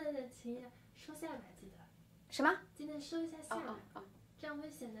 说下来记得。什么？记得收一下下来。这样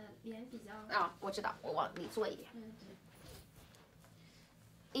会显得脸比较。我知道，我往里坐一点。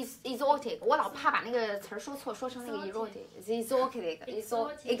exotic， 我老怕把那个词儿说错，说成那个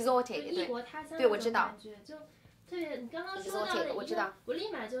exotic，exotic，异国他乡对，我知道。就对你刚刚说到的我知道，我立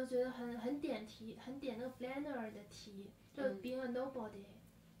马就觉得很点题，很点那个 Flanner 的题，就 being a nobody。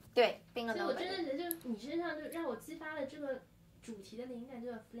对 ，being a nobody。所以我真的觉得，就你身上就让我激发了这个主题的灵感，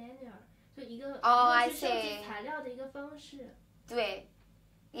就是 Flanner， 就一个去收集材料的一个方式。对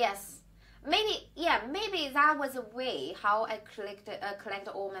 ，yes。Maybe that was a way how I collect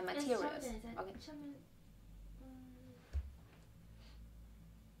all my materials. Okay.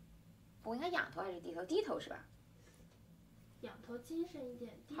 我应该仰头还是低头？低头是吧？仰头精神一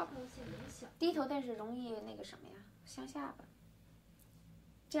点，低头显得小。低头但是容易那个什么呀？向下吧。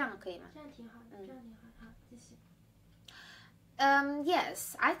这样可以吗？这样挺好的，这样挺好的。好，继续。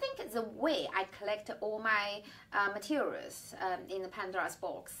Yes, I think the way I collect all my materials in the Pandora's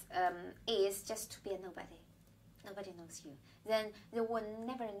box is just to be a nobody. Nobody knows you. Then they will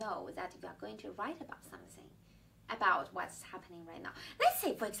never know that you are going to write about something, about what's happening right now. Let's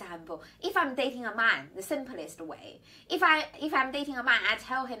say, for example, if I'm dating a man, the simplest way. If I'm dating a man, I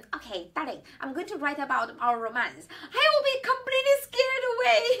tell him, okay, darling, I'm going to write about our romance. He will be completely scared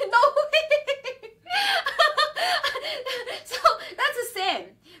away. No way. So that's the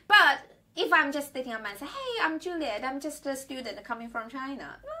same. But if I'm just dating a man, say, hey, I'm Juliet, I'm just a student coming from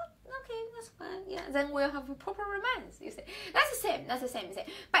China. Well, okay, that's fine. Yeah, then we'll have a proper romance. You see, that's the same. That's the same. You see,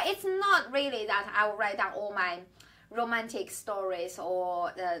 but it's not really that I will write down all my romantic stories or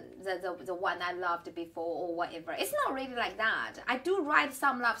the one I loved before or whatever. It's not really like that. I do write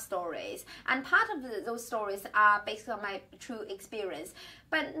some love stories, and part of those stories are based on my true experience,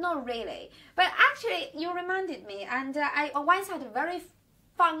 but not really. But actually, you reminded me, and I once had a very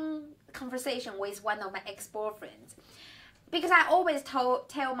fun conversation with one of my ex-boyfriends, because I always tell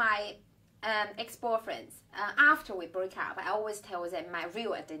my ex-boyfriends after we broke up. I always tell them my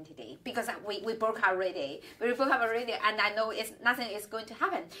real identity, because we broke up already. We broke up already, and I know nothing is going to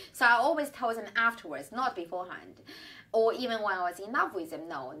happen. So I always tell them afterwards, not beforehand, or even when I was in love with them.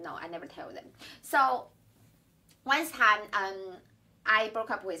 No, I never tell them. So one time, I broke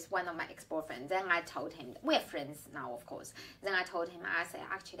up with one of my ex-boyfriends. Then I told him, we're friends now, of course. Then I told him, I said,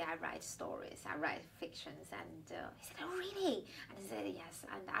 actually, I write stories, I write fictions. And he said, oh, really? And I said, yes.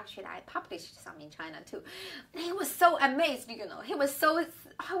 And actually, I published some in China, too. And he was so amazed, He was so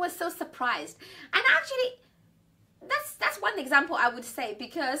surprised. And actually, that's one example I would say,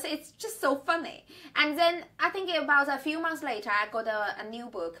 because it's just so funny. And then I think about a few months later, I got a new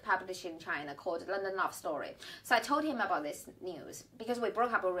book published in China called London Love Story. So I told him about this news, because we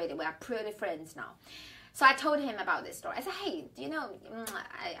broke up already. We are pretty friends now. So I told him about this story. I said, hey, do you know,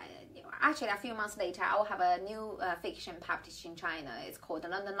 actually a few months later, I will have a new fiction published in China. It's called The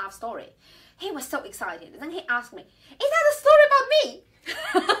London Love Story. He was so excited. Then he asked me, is that a story about me?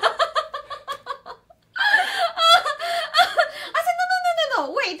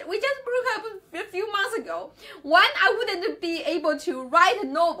 Wait, we just broke up a few months ago. One, I wouldn't be able to write a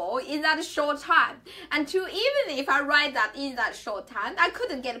novel in that short time. And two, even if I write that in that short time, I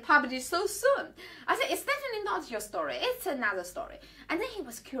couldn't get published so soon. I said, it's definitely not your story. It's another story. And then he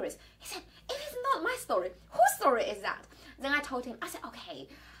was curious. He said, if it's not my story, whose story is that? Then I told him, I said, okay,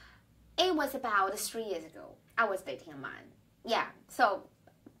 it was about 3 years ago. I was dating a man. Yeah, so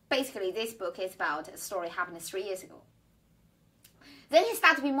basically this book is about a story happened 3 years ago. Then he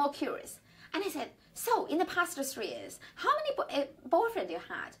started to be more curious. And he said, so in the past 3 years, how many boyfriends you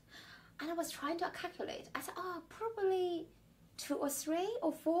had? And I was trying to calculate. I said, oh, probably 2 or 3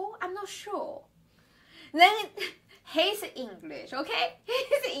 or 4. I'm not sure. Then he's English, okay?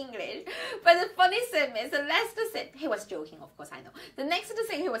 He's English. But the funny thing is, the next thing, he was joking, of course, I know. The next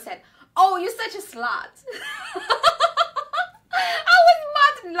thing he was said, oh, you're such a slut.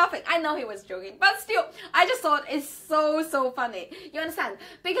 Laughing. I know he was joking, but still, I just thought it's so funny. You understand?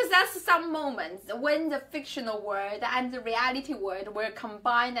 Because that's some moments when the fictional world and the reality world were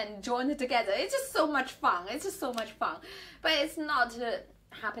combined and joined together. It's just so much fun. It's just so much fun. But it's not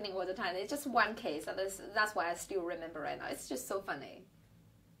happening all the time. It's just one case, and that's why I still remember right now. It's just so funny.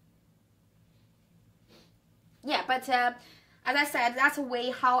 Yeah, but as I said, that's a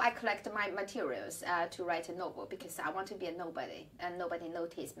way how I collect my materials to write a novel, because I want to be a nobody and nobody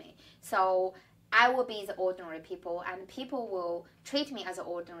notice me. So I will be the ordinary people, and people will treat me as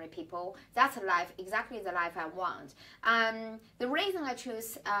ordinary people. That's a life, exactly the life I want. The reason I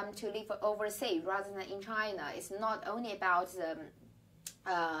choose to live overseas rather than in China is not only about the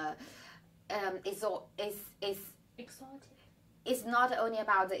exotic. It's not only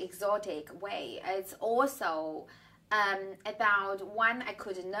about the exotic way. It's also about one I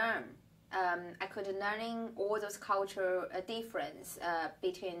could learn. I could learning all those cultural difference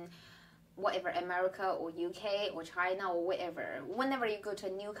between whatever America or UK or China or whatever. Whenever you go to a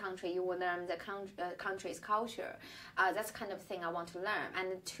new country, you will learn the country's culture. That's the kind of thing I want to learn.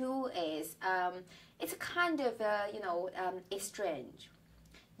 And two is it's kind of exchange.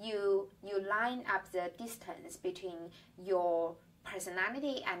 You line up the distance between your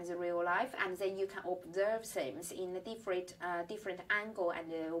personality and the real life, and then you can observe things in a different angle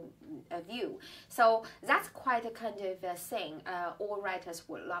and view. So that's quite a kind of thing all writers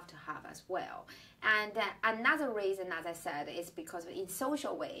would love to have as well. And another reason, as I said, is because in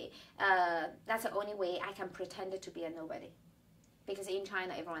social way, that's the only way I can pretend to be a nobody. Because in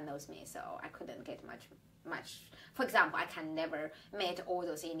China, everyone knows me, so I couldn't get much. For example, I can never meet all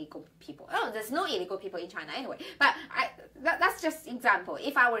those illegal people. Oh, there's no illegal people in China anyway. But that's just example.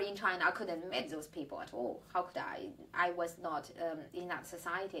 If I were in China, I couldn't meet those people at all. How could I? I was not in that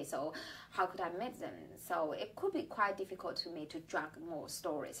society, so how could I meet them? So it could be quite difficult to me to drag more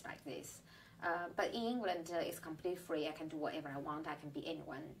stories like this. But in England, it's completely free. I can do whatever I want. I can be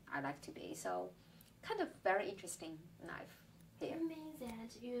anyone I like to be. So kind of very interesting life. It means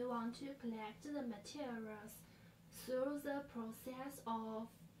that you want to collect the materials through the process of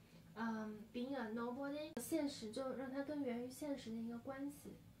being a nobody. 现实就让它更源于现实的一个关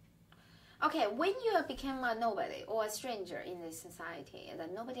系。Okay, when you become a nobody or a stranger in this society,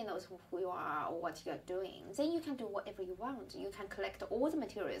 that nobody knows who you are or what you're doing, then you can do whatever you want. You can collect all the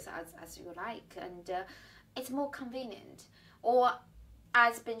materials as you like, and it's more convenient. Or,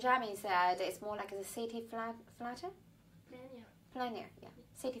 as Benjamin said, it's more like the city flatter? Planner, yeah.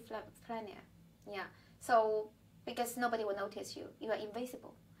 City planner, yeah. So, because nobody will notice you. You are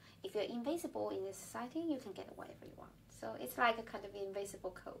invisible. If you're invisible in the society, you can get whatever you want. So it's like a kind of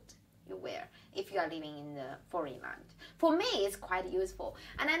invisible coat you wear if you are living in the foreign land. For me, it's quite useful.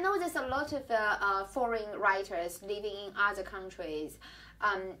 And I know there's a lot of foreign writers living in other countries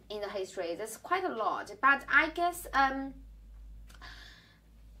in the history. There's quite a lot. But I guess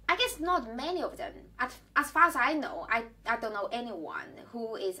not many of them. As far as I know, I don't know anyone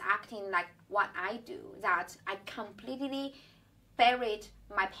who is acting like what I do, that I completely buried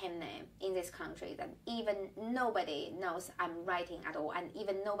my pen name in this country, that even nobody knows I'm writing at all, and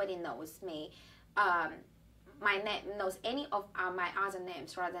even nobody knows me, my name, knows any of my other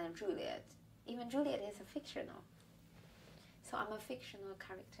names rather than Juliet. Even Juliet is a fictional. So I'm a fictional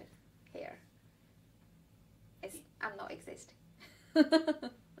character here. I'm not existing.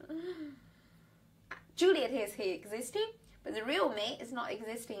 Juliet is here existing, but the real me is not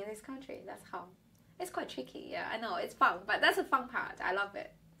existing in this country. That's how. It's quite tricky, yeah, I know, it's fun, but that's the fun part. I love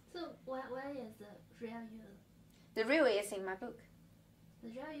it. So where is the real you? The real is in my book. The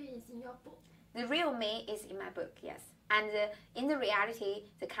real you is in your book? The real me is in my book, yes. And in the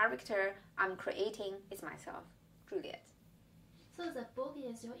reality, the character I'm creating is myself, Juliet. So the book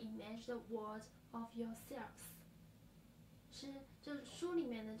is your imagined world of yourself. 就是书里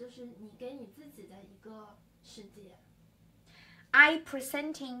面的，就是你给你自己的一个世界。I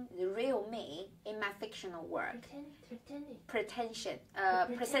presenting the real me in my fictional work. Presentation.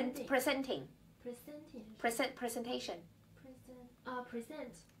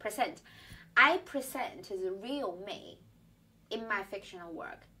 Present. I present the real me in my fictional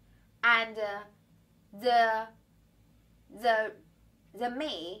work, and the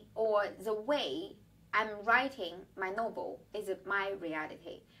me or the way I'm writing my novel is my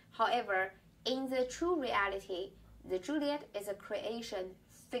reality. However, in the true reality, the Juliet is a creation,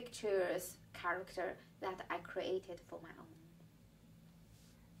 fictitious character that I created for my own.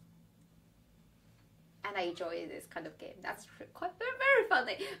 And I enjoy this kind of game. That's quite very, very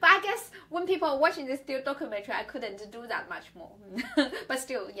funny. But I guess when people are watching this documentary, I couldn't do that much more. But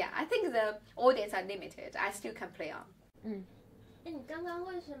still, yeah, I think the audience are limited. I still can play on. 你刚刚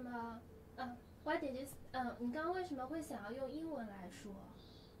为什么Why did you? 你刚刚为什么会想要用英文来说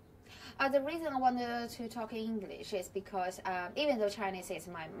？The reason I wanted to talk in English is because even though Chinese is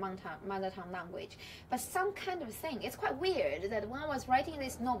my mother tongue language, but some kind of thing, it's quite weird that when I was writing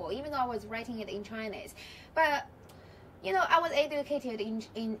this novel, even though I was writing it in Chinese, but I was educated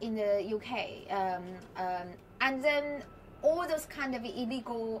in the UK, and then all those kind of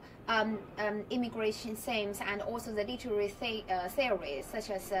illegal immigration themes, and also the literary theories such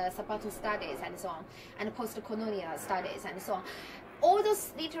as subaltern studies and so on, and post-colonial studies and so on. All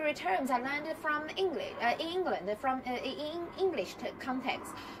those literary terms I learned from English, in England, from in English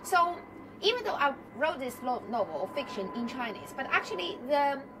context. So even though I wrote this novel fiction in Chinese, but actually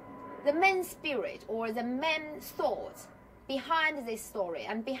the main spirit or the main thoughts behind this story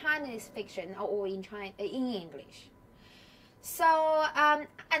and behind this fiction are all in English. So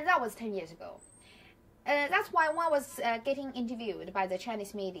and that was 10 years ago. That's why when I was getting interviewed by the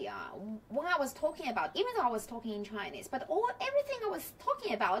Chinese media, when I was talking about, even though I was talking in Chinese, but everything I was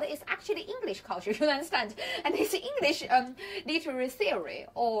talking about is actually English culture, you understand? And it's English literary theory,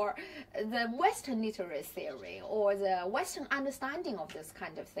 or the Western literary theory, or the Western understanding of this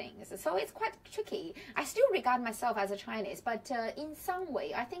kind of things. So it's quite tricky. I still regard myself as a Chinese, but in some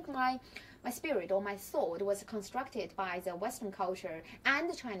way, I think my spirit or my thought was constructed by the Western culture and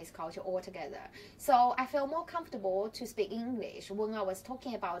the Chinese culture altogether. So I feel more comfortable to speak English when I was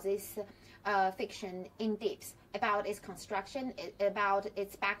talking about this fiction in depth, about its construction, about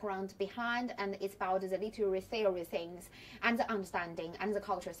its background behind, and it's about the literary theory things, and the understanding, and the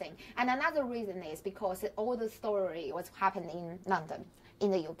culture thing. And another reason is because all the story was happening in London,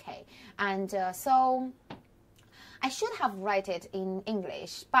 in the UK. And so I should have write it in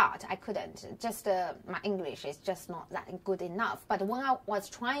English, but I couldn't. Just my English is just not that good enough. But when I was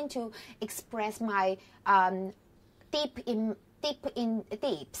trying to express my deep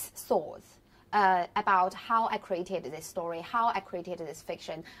thoughts about how I created this story, how I created this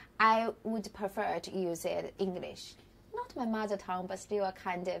fiction, I would prefer to use it English. Not my mother tongue, but still a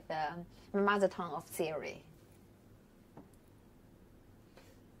kind of my mother tongue of theory.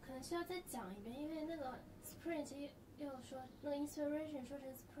 可能需要再讲一遍，因为那个 sprint 又说那个 inspiration 说成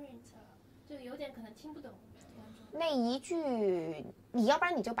sprint 了，就有点可能听不懂观众。那一句，你要不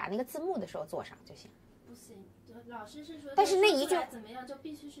然你就把那个字幕的时候做上就行。不行，老师是说，但是那一句怎么样就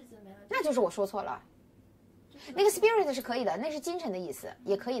必须是怎么样。那就是我说错了。那个 spirit 是可以的，那是精神的意思，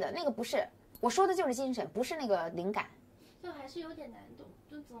也可以的。那个不是，我说的就是精神，不是那个灵感。就还是有点难懂，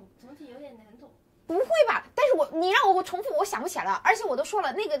就总体有点难懂。不会吧？但是你让我重复，我想不起来了。而且我都说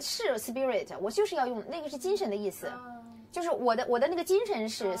了，那个是 spirit， 我就是要用那个是精神的意思，就是我的那个精神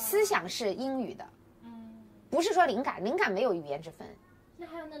是思想是英语的，不是说灵感，灵感没有语言之分。那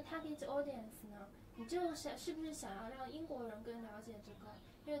还有那 target audience 呢？你是不是想要让英国人更了解这个？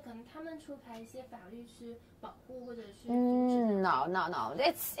因为可能他们出台一些法律去保护或者去No.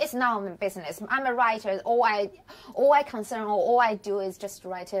 It's not my business. I'm a writer. All I concern or all I do is just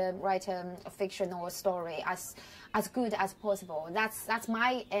write a fiction or story as good as possible. That's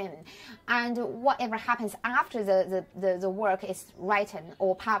my aim. And whatever happens after the work is written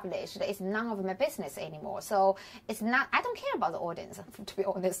or published is none of my business anymore. So it's not. I don't care about the audience, to be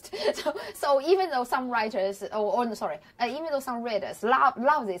honest. So even though some writers even though some readers love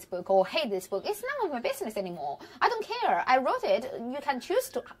this book or hate this book, it's none of my business anymore. I don't care. I wrote it. You can choose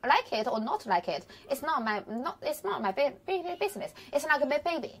to like it or not like it. It's not my business. It's like a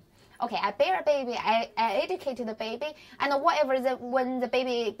baby. Okay, I bear a baby, I educated the baby, and when the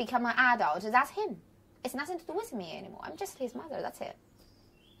baby become an adult, that's him. It's nothing to do with me anymore. I'm just his mother. That's it.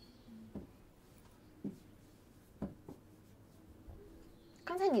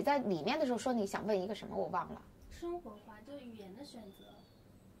 刚才你在里面的时候说你想问一个什么，我忘了。生活化，就语言的选择。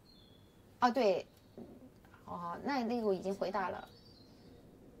啊，对，哦，那个我已经回答了。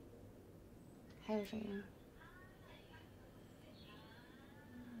还有什么？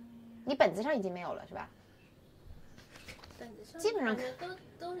你本子上已经没有了是吧？本子上基本上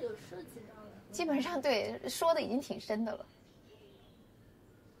都有涉及到了。基本上对，说的已经挺深的了。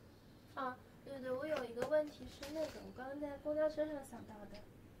啊，对，我有一个问题是那个，我刚刚在公交车上想到的，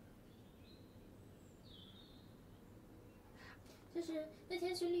就是那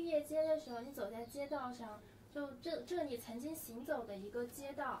天去绿叶街的时候，你走在街道上，就这你曾经行走的一个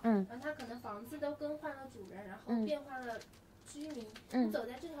街道，然后它可能房子都更换了主人，然后变换了居民，你走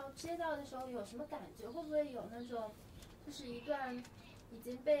在这条街道的时候有什么感觉？会不会有那种，就是一段已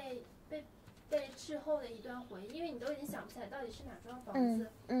经被滞后的一段回忆？因为你都已经想不起来到底是哪幢房子，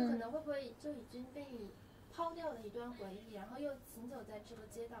可能会不会就已经被你抛掉了一段回忆，然后又行走在这个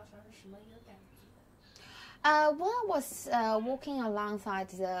街道上是什么一个感觉？When I was walking alongside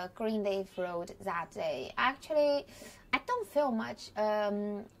the Green Leaf Road that day, actually, I don't feel much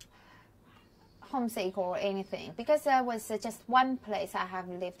homesick or anything, because there was just one place I have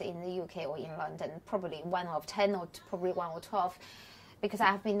lived in the UK or in London, probably one of 10 or probably one of 12, because I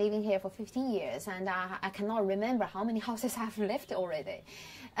have been living here for 15 years and I cannot remember how many houses I've lived already.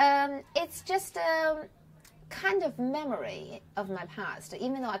 It's just kind of memory of my past,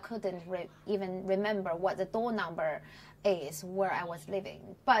 even though I couldn't even remember what the door number is where I was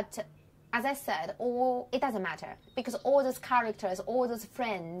living. But as I said, it doesn't matter, because all those characters, all those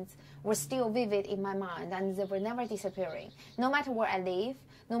friends were still vivid in my mind, and they were never disappearing. No matter where I live,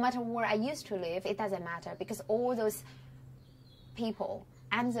 no matter where I used to live, it doesn't matter, because all those people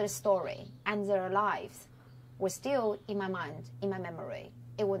and their story and their lives were still in my mind, in my memory.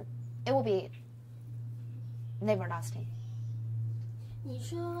 It will be never lasting. 你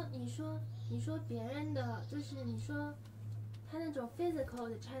说别人的，就是你说他那种 physical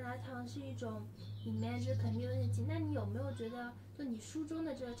的 Chinatown 是一种 imagined community， 那你有没有觉得，就你书中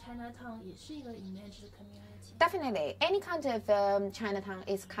的这个 Chinatown 也是一个 imagined community？ Definitely, any kind of Chinatown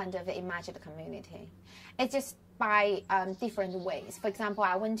is kind of an imagined community. It's just by different ways. For example,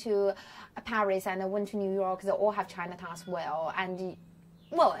 I went to Paris and I went to New York. They all have Chinatown as well, and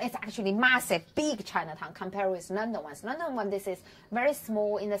well, it's actually massive, big Chinatown compared with London ones. London one, this is very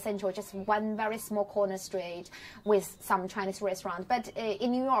small in the central, just one very small corner street with some Chinese restaurant. But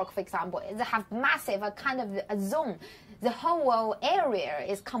in New York, for example, they have massive, a kind of a zone. The whole area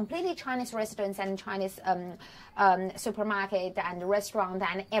is completely Chinese restaurants and Chinese supermarket and restaurant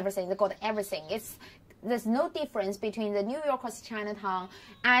and everything. They got everything. There's no difference between the New Yorker's Chinatown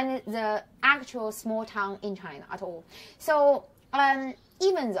and the actual small town in China at all. So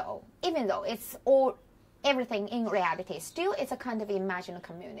even though it's all everything in reality, still it's a kind of imagined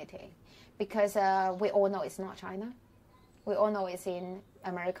community, because we all know it's not China. We all know it's in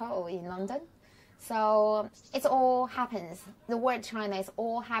America or in London. So it all happens. The word China is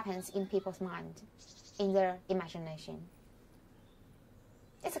all happens in people's mind, in their imagination.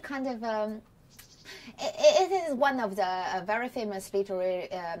 It's a kind of it is one of the very famous literary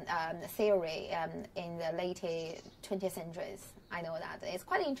theory in the late 20th centuries. I know that. It's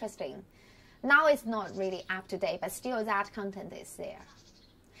quite interesting. Now it's not really up to date, but still that content is there.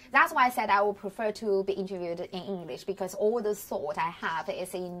 That's why I said I would prefer to be interviewed in English, because all the thought I have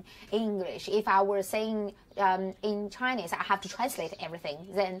is in English. If I were saying in Chinese, I have to translate everything,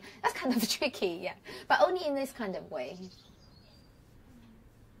 then that's kind of tricky, yeah. But only in this kind of way.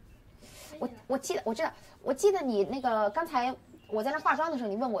 我记得你那个刚才我在那化妆的时候，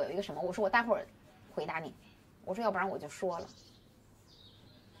你问我有一个什么，我说我待会儿回答你，我说要不然我就说了。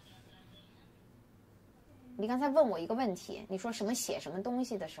你刚才问我一个问题，你说什么写什么东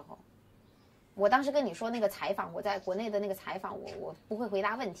西的时候，我当时跟你说那个采访，我在国内的那个采访，我不会回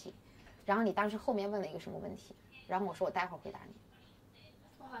答问题，然后你当时后面问了一个什么问题，然后我说我待会儿回答你。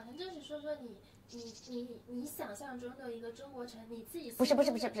我好像就是说你想象中的一个中国城，你自己不是。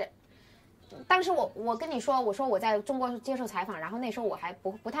当时我跟你说，我说我在中国接受采访，然后那时候我还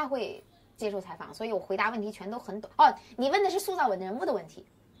不太会接受采访，所以我回答问题全都很短。哦，你问的是塑造人物的问题。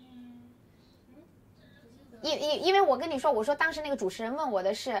因为我跟你说，我说当时那个主持人问我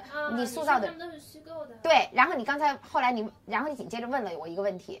的是你塑造的，他们都是虚构的。对，然后你刚才后来然后你紧接着问了我一个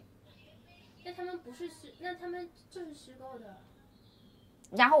问题。那他们不是那他们就是虚构的。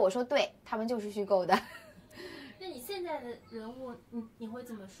然后我说对，他们就是虚构的。那你现在的人物，你会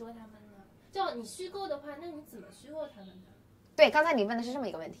怎么说他们呢？就你虚构的话，那你怎么虚构他们呢？对，刚才你问的是这么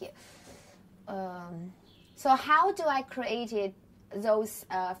一个问题。So how do I create those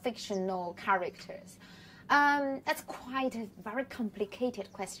fictional characters? That's quite a very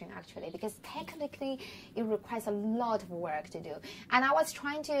complicated question, actually, because technically it requires a lot of work to do. And I was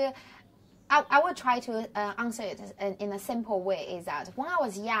trying to, I would try to answer it in a simple way, is that when I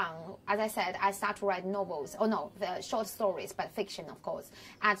was young, as I said, I started to write novels, the short stories, but fiction, of course,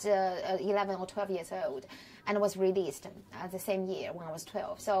 at 11 or 12 years old, and was released the same year when I was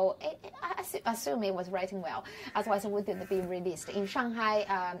 12. So I assume it was writing well, otherwise it wouldn't be released in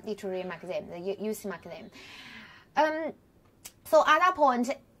Shanghai Literary Magazine, the UC magazine. So at that point,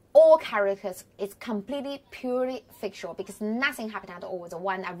 all characters is completely purely fictional, because nothing happened at all. The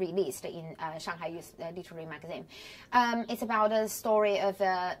one I released in Shanghai Literary Magazine, it's about a story of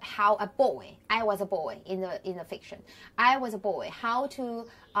how I was a boy in the fiction. I was a boy, how to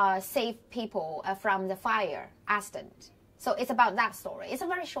save people from the fire accident. So it's about that story. It's a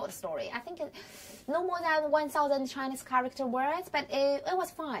very short story. I think no more than 1,000 Chinese character words, but it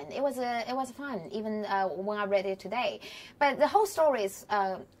was fun. It was fun even when I read it today. But the whole story is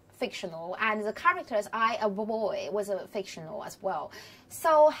fictional, and the characters a boy was fictional as well.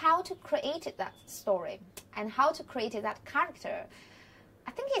 So how to create that story and how to create that character,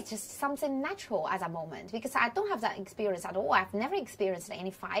 I think it's just something natural at that moment, because I don't have that experience at all. I've never experienced any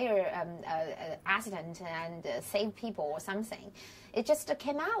fire accident and save people or something. It just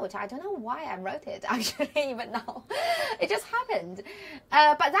came out. I don't know why I wrote it, actually, even now. It just happened.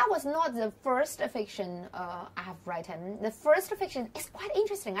 But that was not the first fiction I have written. The first fiction is quite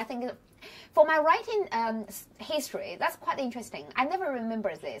interesting. I think for my writing history, that's quite interesting. I never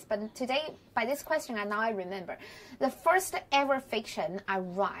remember this, but today, by this question, now I remember. The first ever fiction I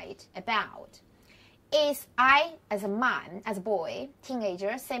write about is I, as a man, as a boy,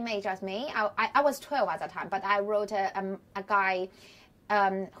 teenager, same age as me. I was 12 at that time, but I wrote a guy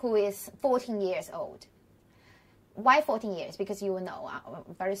who is 14 years old. Why 14 years? Because you will know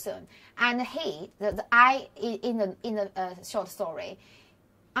very soon. And he, in the short story,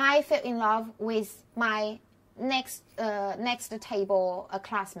 I fell in love with my next table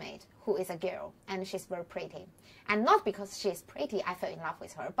classmate, who is a girl, and she's very pretty. And not because she's pretty, I fell in love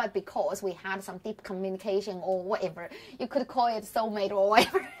with her, but because we had some deep communication or whatever. You could call it soulmate or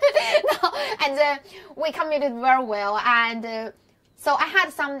whatever. No, and we communicated very well, and so I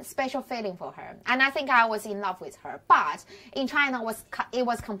had some special feeling for her, and I think I was in love with her. But in China, it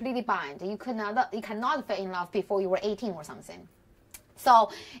was completely banned. You cannot fall in love before you were 18 or something.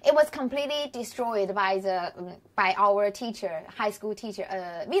 So it was completely destroyed by our teacher, high school teacher,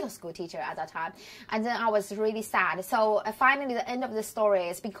 middle school teacher at that time. And then I was really sad. So finally, the end of the story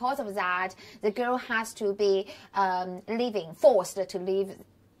is because of that, the girl has to be forced to leave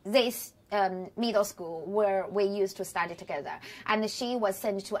this middle school where we used to study together. And she was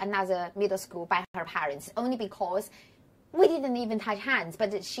sent to another middle school by her parents, only because we didn't even touch hands,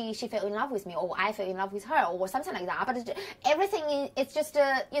 but she fell in love with me, or I fell in love with her, or something like that. But everything it's just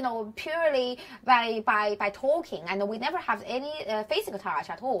purely by talking, and we never have any physical touch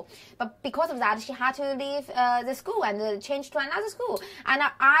at all. But because of that, she had to leave the school and change to another school. And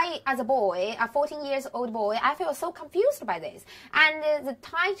I, as a boy, a 14 years old boy, I feel so confused by this. And the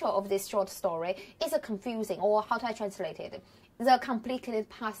title of this short story is confusing, or how do I translate it? The complicated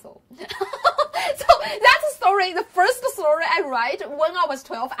puzzle. So that's a story, the first story I write when I was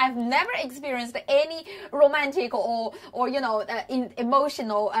 12. I've never experienced any romantic or emotional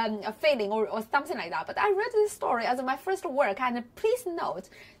feeling or something like that. But I read this story as my first work, and please note,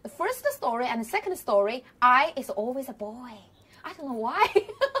 the first story and the second story, I is always a boy. I don't know why.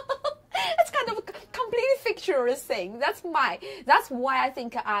 It's kind of a completely fictional thing. That's why I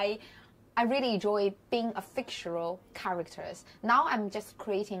think I really enjoy being a fictional characters. Now I'm just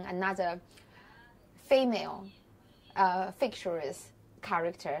creating another female fictitious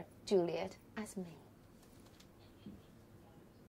character, Juliet, as me.